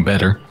 so I'm doing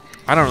better.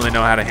 I don't really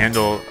know how to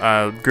handle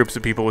groups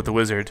of people with the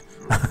wizard.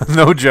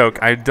 No joke,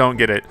 I don't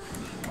get it.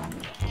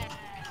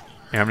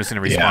 Yeah, I'm just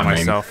gonna respawn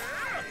myself.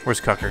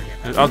 Where's Cucker?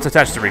 Oh, it's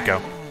attached to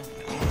Rico.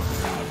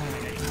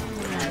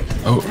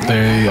 Oh,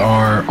 they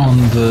are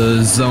on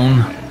the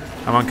zone.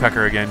 I'm on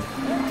Cucker again.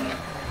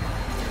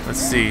 Let's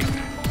see.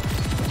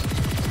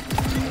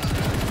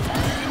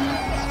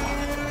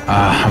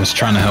 I was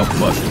trying to help,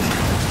 but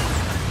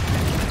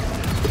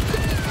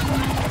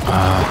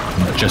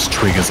just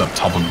triggers up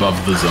top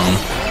above the zone.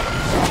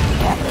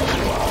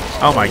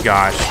 Oh my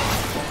gosh.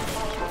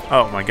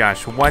 Oh my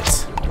gosh. What?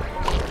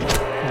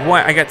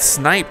 What? I got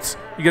sniped.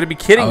 You gotta be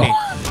kidding me.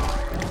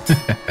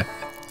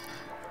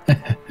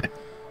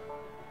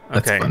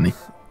 That's funny.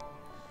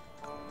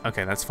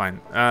 Okay, that's fine.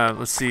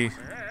 Let's see.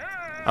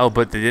 Oh,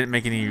 but they didn't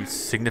make any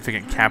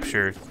significant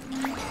capture.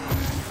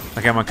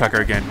 Okay, I'm on Cucker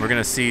again. We're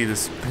gonna see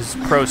his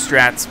pro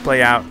strats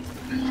play out.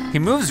 He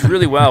moves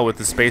really well with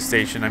the space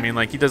station. I mean,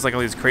 like, he does like all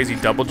these crazy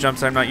double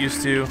jumps I'm not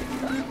used to.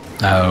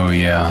 Oh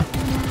yeah.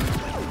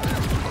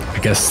 I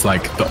guess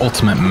like the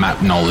ultimate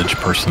map knowledge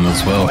person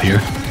as well here.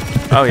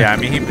 Oh yeah, I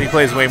mean he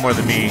plays way more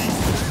than me.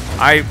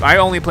 I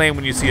only play him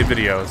when you see a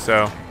video,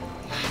 so.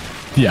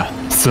 Yeah,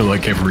 so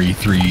like every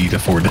 3 to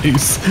 4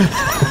 days.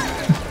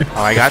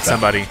 Oh, I got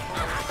somebody.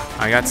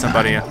 I got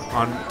somebody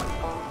on.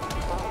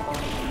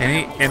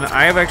 And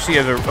I have actually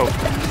other. Oh.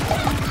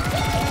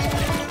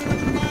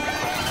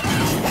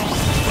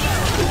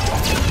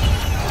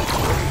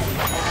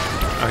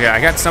 Okay,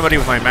 I got somebody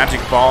with my magic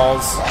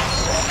balls.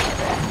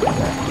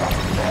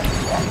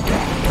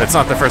 That's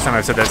not the first time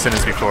I've said that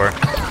sentence before.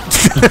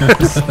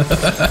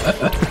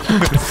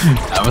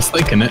 I was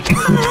thinking it.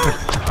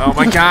 Oh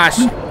my gosh.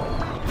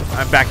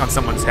 I'm back on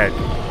someone's head.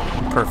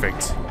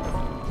 Perfect.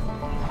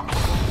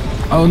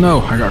 Oh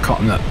no, I got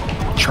caught in that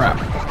trap.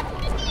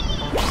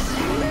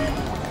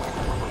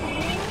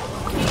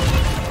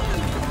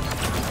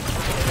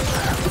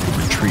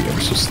 Retreat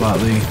ever so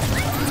slightly.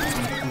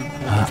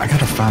 I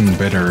gotta find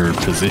better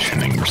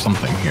positioning or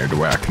something here to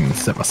where I can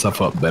set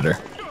myself up better.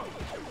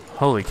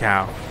 Holy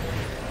cow.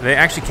 They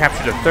actually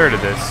captured a third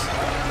of this.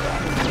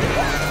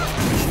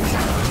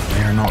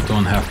 They are not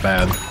doing half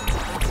bad.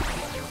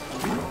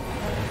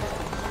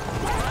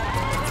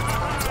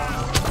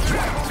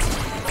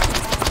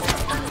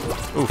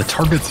 Oof. The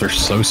targets are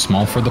so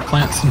small for the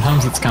plants,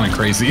 sometimes it's kind of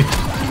crazy.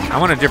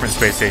 I'm on a different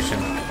space station.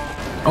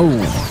 Oh,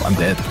 I'm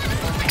dead.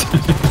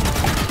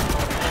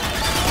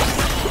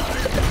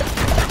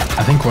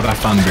 I think what I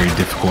find very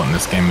difficult in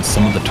this game is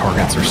some of the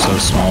targets are so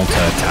small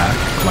to attack,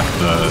 like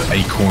the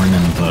acorn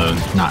and the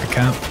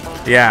nightcap,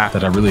 Yeah.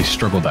 that I really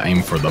struggle to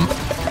aim for them.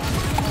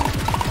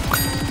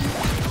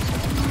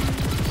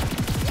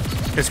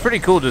 It's pretty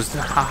cool just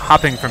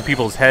hopping from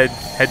people's head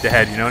to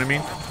head, you know what I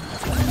mean?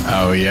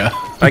 Oh, yeah.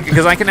 Like,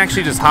 because I can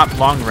actually just hop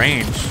long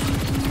range.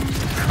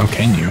 Oh,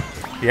 can you?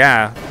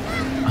 Yeah.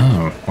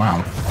 Oh,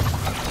 wow.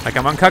 Like,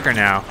 I'm on Cucker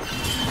now.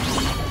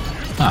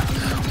 Huh.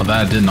 Well,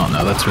 that I did not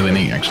know. That's really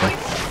neat, actually.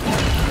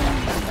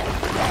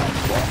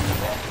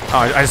 Oh,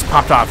 I just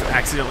popped off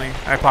accidentally.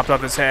 I popped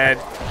off his head.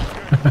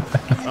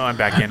 Oh, I'm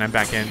back in. I'm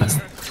back in. That's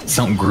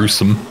something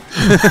gruesome.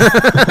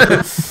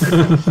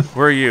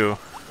 Where are you?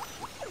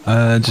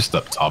 Just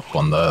up top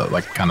on the,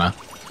 like, kind of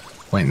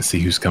wait and see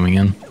who's coming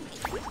in.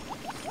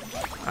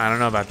 I don't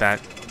know about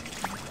that.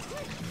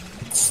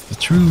 It's the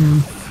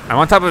truth. I'm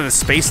on top of the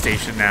space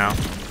station now.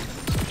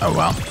 Oh,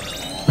 wow.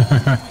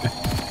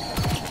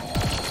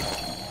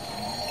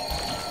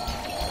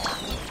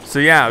 So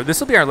yeah, this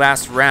will be our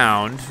last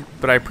round,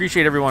 but I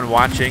appreciate everyone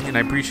watching, and I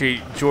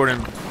appreciate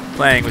Jordan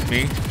playing with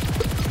me.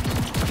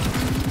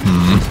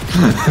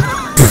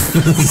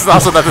 This is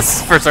also not the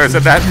first time I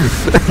said that.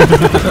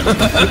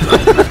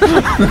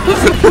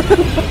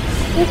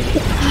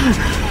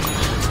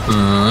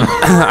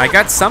 I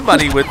got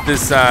somebody with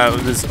this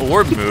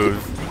orb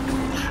move.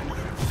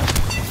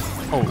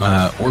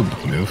 Oh, Orb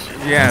move.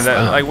 yeah,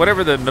 that, like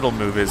whatever the middle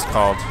move is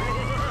called.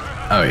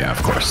 Oh, yeah,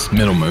 of course.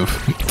 Middle move.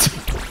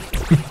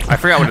 I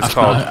forgot what it's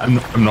called.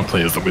 I'm not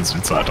playing as the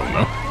wizard, so I don't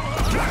know.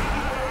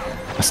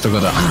 I still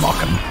gotta unlock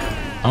him.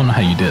 I don't know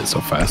how you did it so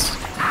fast.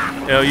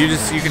 You know, you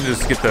can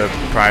just get the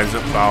prize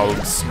of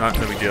balls. Not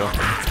no big deal.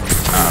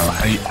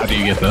 How do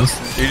you get those?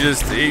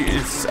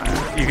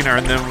 You can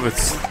earn them with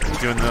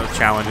doing the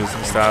challenges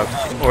and stuff.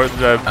 Or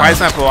the prize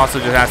map will also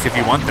just ask if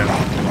you want them.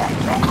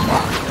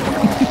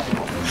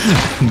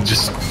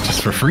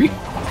 just for free?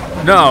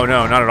 No,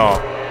 not at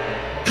all.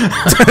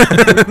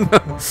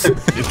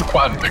 It's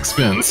quite an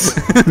expense.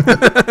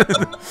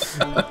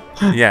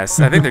 Yes,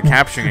 I think they're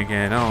capturing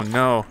again. Oh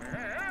no.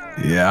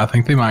 Yeah, I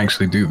think they might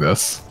actually do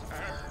this.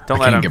 Don't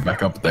I let can't them get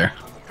back up there.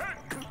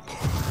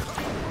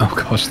 Oh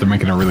gosh, they're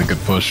making a really good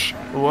push.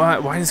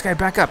 What? Why did this guy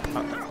back up?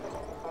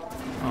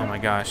 Oh my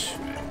gosh.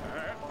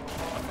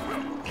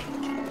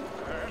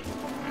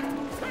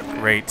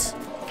 Great.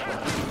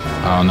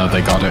 Oh no,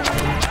 they got it.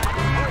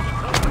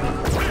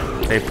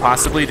 They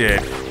possibly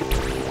did.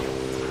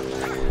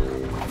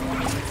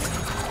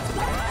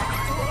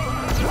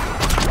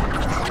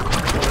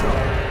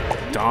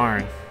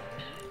 Darn.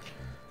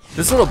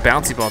 This little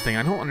bouncy ball thing,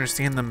 I don't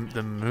understand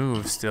the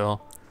move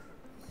still.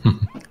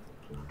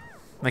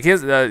 Like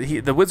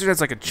the wizard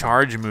has like a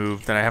charge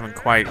move that I haven't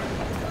quite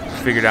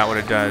figured out what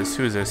it does.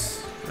 Who is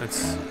this?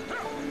 That's.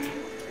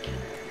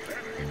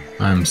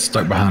 I'm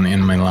stuck behind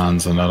enemy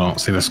lines and I don't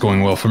see this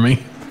going well for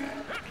me.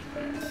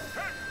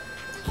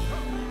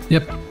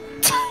 Yep.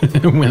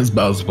 It went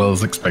about as well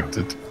as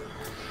expected.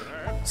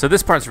 So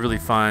this part's really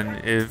fun.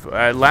 If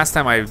last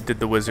time I did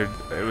the wizard,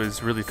 it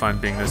was really fun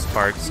being this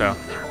part. So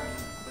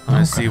I'm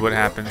gonna see what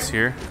happens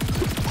here.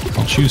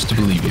 I'll choose to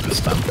believe you this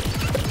time.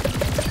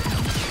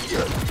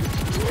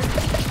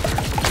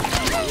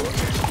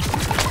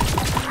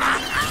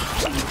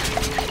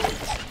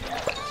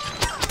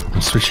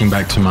 I'm switching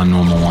back to my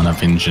normal one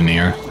of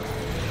engineer.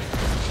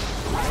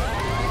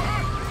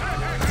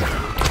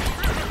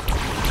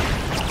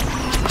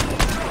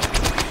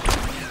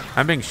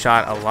 I'm being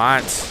shot a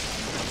lot.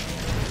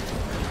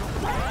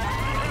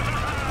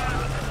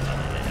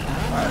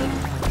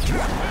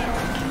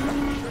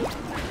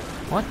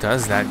 What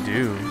does that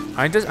do?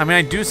 I mean,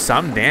 I do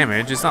some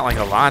damage. It's not like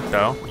a lot,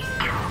 though.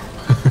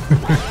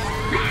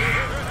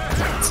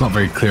 It's not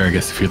very clear, I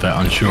guess, if you're that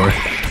unsure.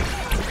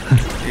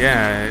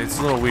 Yeah, it's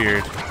a little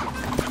weird.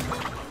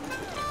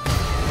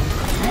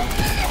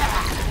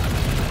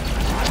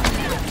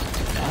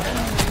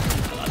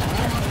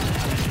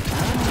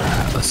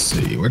 Let's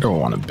see, where do I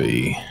want to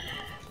be?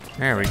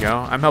 There we go.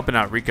 I'm helping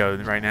out Rico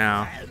right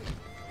now.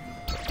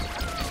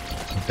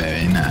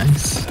 Very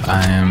nice.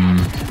 I'm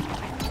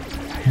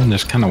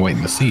just kind of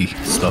waiting to see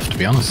stuff, to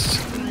be honest.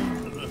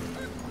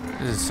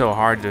 This is so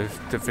hard to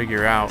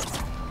figure out.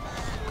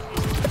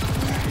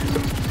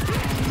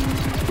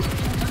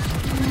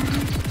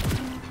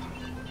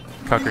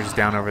 Cucker's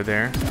down over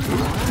there.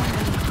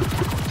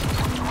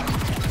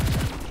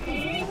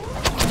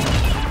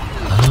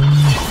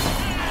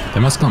 They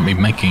must not be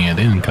making it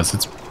in because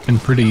it's been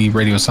pretty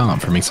radio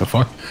silent for me so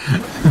far.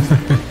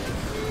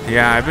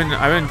 Yeah, I've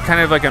been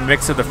kind of like a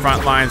mix of the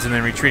front lines and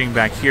then retreating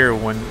back here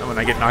when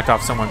I get knocked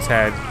off someone's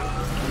head.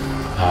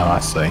 Oh, I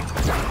see.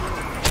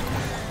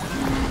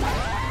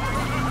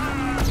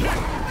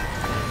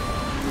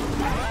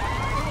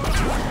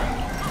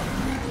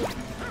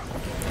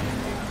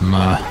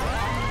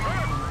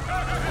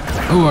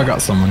 Oh, I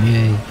got someone,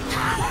 yay.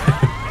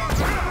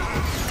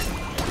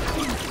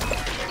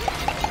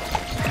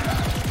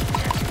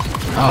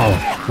 Oh,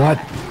 what?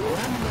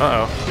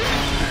 Uh-oh.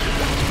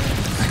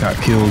 I got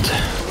killed.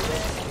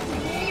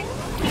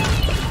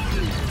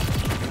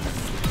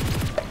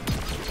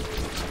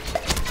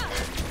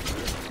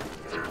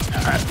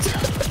 Alright.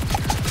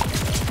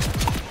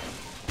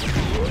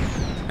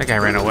 That guy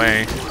ran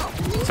away.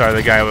 Sorry,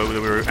 the guy that we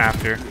were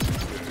after.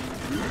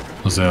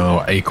 Was there a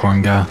little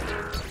acorn guy?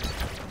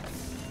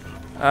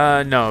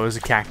 No, it was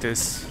a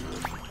cactus.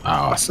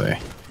 Oh, I see.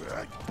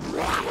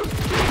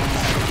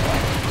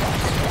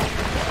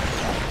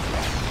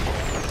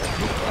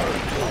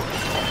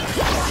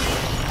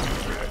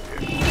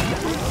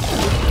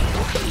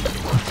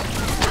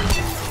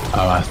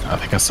 Oh, I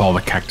think I saw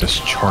the cactus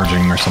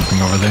charging or something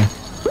over there.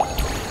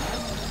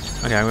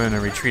 Okay, I'm going to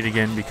retreat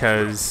again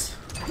because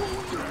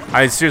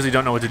I seriously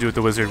don't know what to do with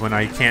the wizard when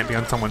I can't be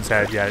on someone's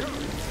head yet.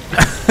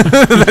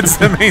 That's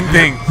the main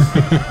thing.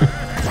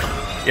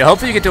 Yeah,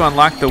 hopefully you get to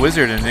unlock the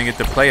wizard and then get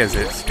to play as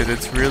it, because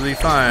it's really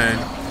fun.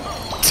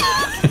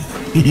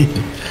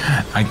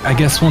 I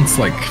guess once,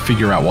 like,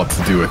 figure out what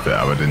to do with it,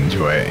 I would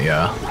enjoy it,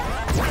 yeah.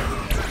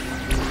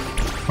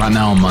 Right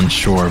now I'm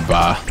unsure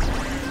by,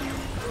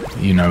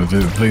 you know,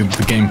 the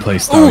gameplay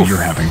style you're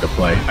having to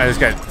play. I just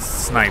got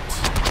sniped.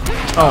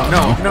 Oh,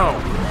 no, no.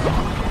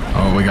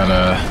 Oh, we got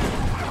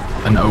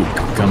an oak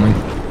coming.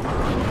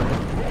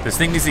 This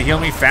thing needs to heal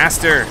me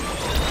faster.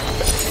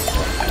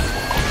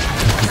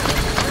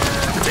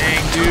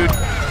 Dang, dude.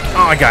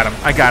 Oh, I got him.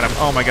 I got him.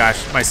 Oh my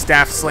gosh. My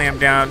staff slam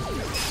down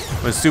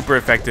was super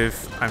effective.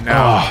 I'm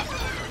now... Oh,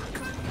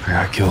 I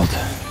got killed.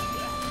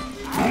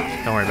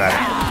 Don't worry about it.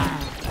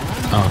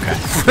 Oh, okay.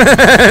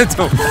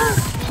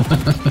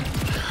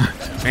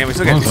 Man, we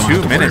still got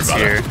 2 minutes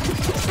here.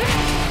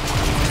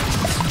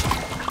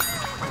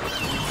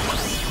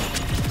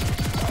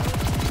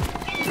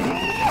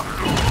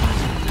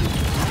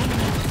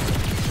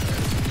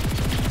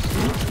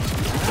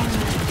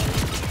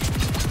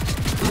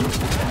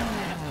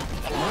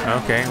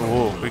 Okay,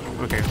 whoa,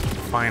 okay,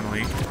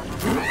 finally.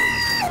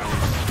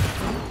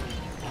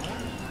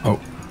 Oh,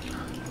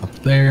 up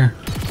there. I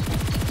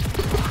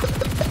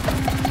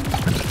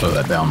just throw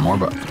that down more,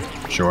 but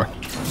sure.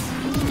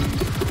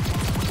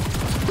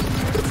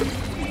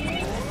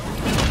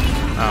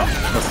 Oh. I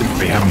think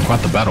we having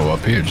quite the battle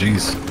up here,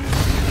 jeez.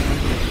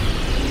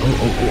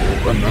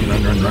 Oh, run.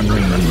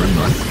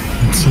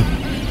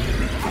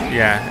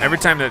 Yeah, every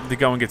time that the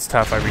going gets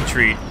tough, I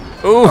retreat.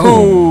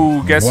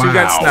 Ooh, guess who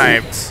got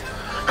sniped?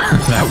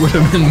 That would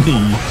have been me.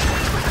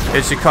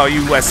 It should call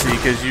you Wesley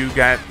because you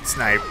got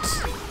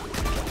sniped.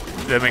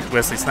 That make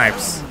Wesley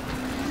Snipes.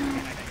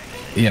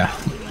 Yeah.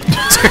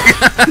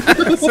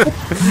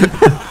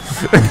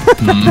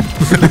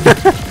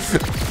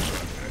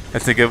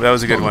 That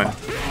was a good one.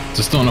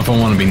 Just don't know if I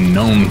want to be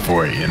known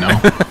for it, you know?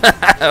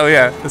 Oh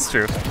yeah, that's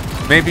true.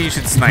 Maybe you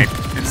should snipe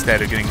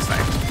instead of getting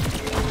sniped.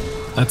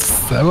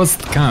 That was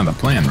kind of the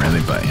plan,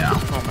 really, but you know.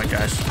 Oh my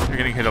gosh, you're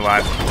getting hit a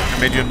lot. I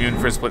made you immune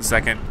for a split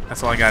second.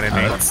 That's all I got in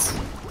me.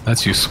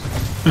 That's useful.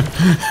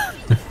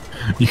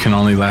 You can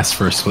only last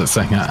for a split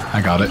second. I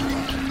got it.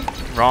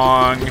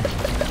 Wrong.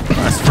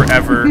 That's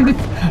forever.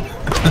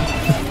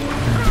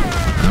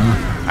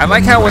 I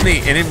like how when the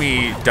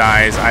enemy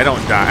dies, I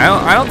don't die.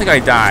 I don't think I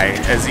die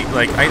as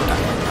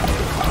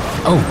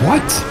Oh,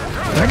 what?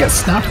 Did I get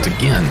snapped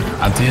again?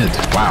 I did.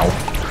 Wow.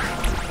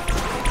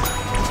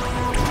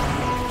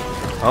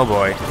 Oh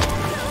boy.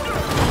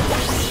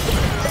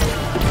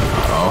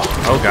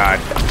 Oh god.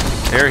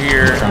 They're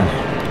here.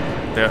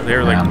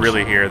 They're like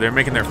really here. They're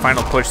making their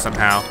final push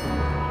somehow.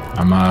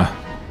 I'm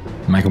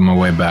making my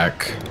way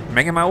back.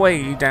 Making my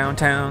way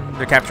downtown.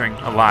 They're capturing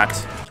a lot.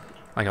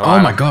 Like a lot.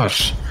 Oh my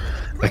gosh.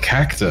 The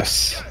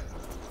cactus.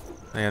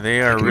 Yeah, they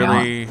are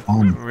really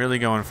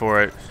going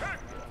for it.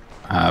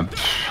 I'm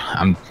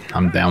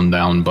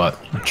down, but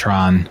I'm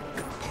trying.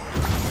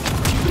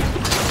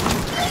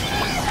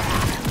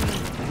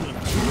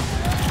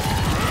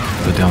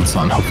 Put down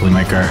something, hopefully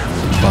make our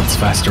butts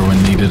faster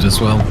when needed as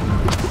well.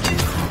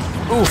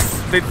 Oof!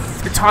 They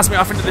tossed me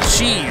off into the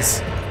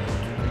cheese.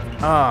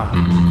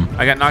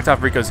 I got knocked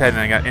off Rico's head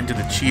and I got into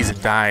the cheese and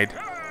died.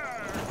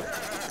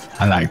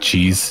 I like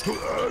cheese.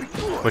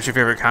 What's your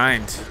favorite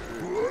kind?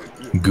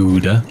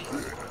 Gouda.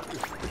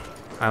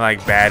 I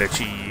like bad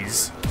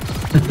cheese.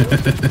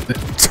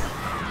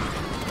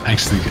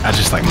 Actually, I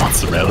just like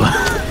mozzarella.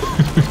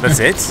 That's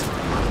it?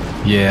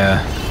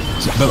 Yeah.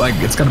 But like,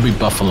 it's gotta be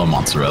buffalo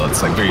mozzarella.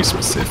 It's like very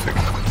specific.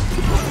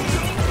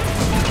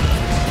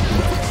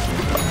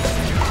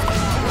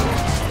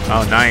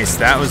 Oh, nice.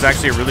 That was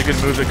actually a really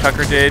good move that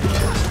Cucker did.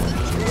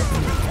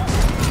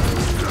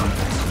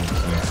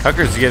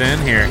 Cucker's getting in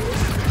here.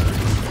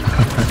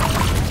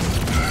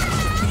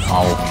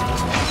 Oh.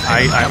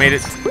 I made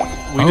it.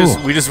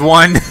 We just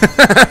won.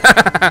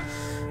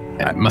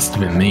 It must have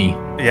been me.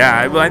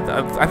 Yeah,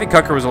 I think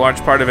Cucker was a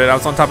large part of it. I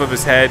was on top of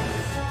his head,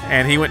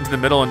 and he went into the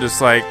middle and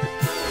just like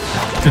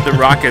did the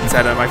rockets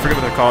at him. I forget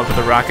what they're called, but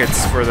the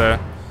rockets for the.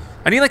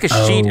 I need like a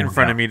sheet in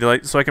front of me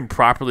to so I can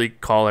properly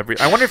call every.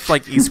 I wonder if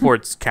like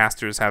esports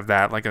casters have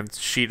that, like a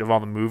sheet of all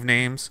the move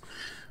names,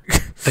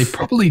 They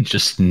probably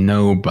just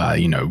know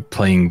by,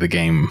 playing the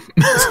game.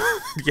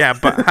 Yeah,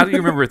 but how do you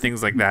remember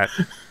things like that?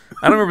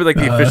 I don't remember like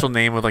the official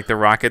name of like the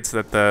rockets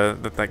that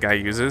that guy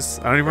uses.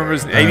 I don't even remember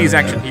his 80s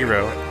action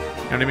hero. You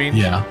know what I mean?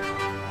 Yeah.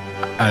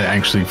 I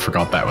actually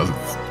forgot that was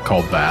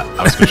called that.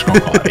 I was just going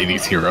to call it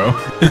 80s hero.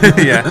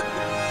 Yeah.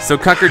 So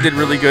Cucker did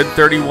really good.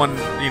 31,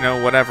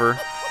 whatever.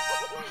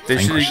 They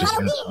should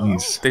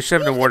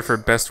have an award for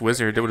best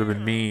wizard. It would have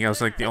been me. I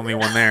was like the only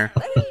one there.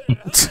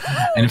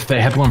 And if they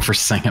had one for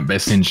second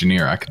best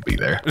engineer, I could be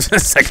there.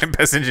 Second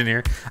best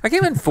engineer. I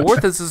came in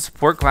 4th as a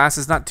support class.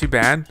 It's not too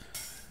bad.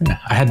 Yeah,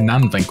 I had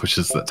none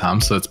vanquishes at the time,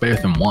 so it's better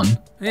than 1.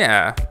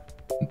 Yeah.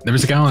 There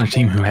was a guy on our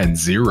team who had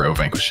 0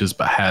 vanquishes,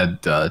 but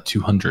had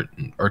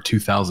 200 or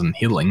 2,000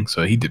 healing,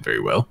 so he did very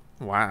well.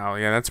 Wow.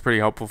 Yeah, that's pretty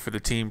helpful for the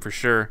team for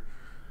sure.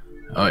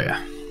 Oh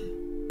yeah.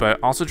 But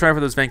also try for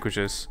those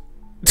vanquishes.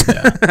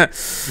 Yeah.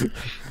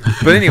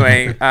 But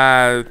anyway,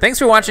 thanks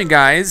for watching,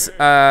 guys.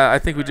 I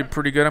think we did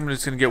pretty good. I'm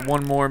just going to get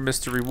one more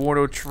Mr.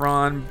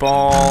 Rewardotron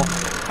ball.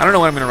 I don't know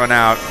when I'm going to run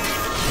out,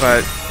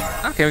 but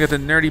okay, we got the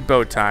nerdy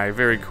bow tie.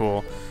 Very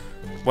cool.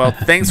 Well,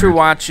 thanks for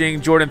watching.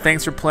 Jordan,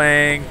 thanks for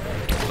playing.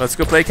 Let's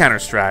go play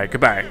Counter-Strike.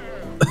 Goodbye.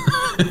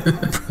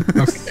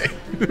 Okay.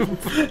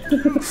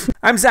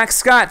 I'm Zack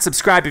Scott.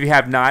 Subscribe if you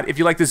have not. If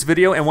you like this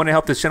video and want to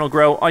help this channel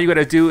grow, all you got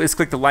to do is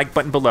click the like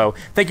button below.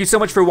 Thank you so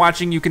much for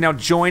watching. You can now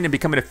join and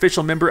become an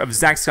official member of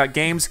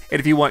ZackScottGames. And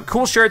if you want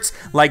cool shirts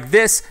like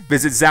this,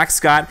 visit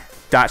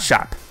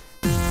ZackScott.shop.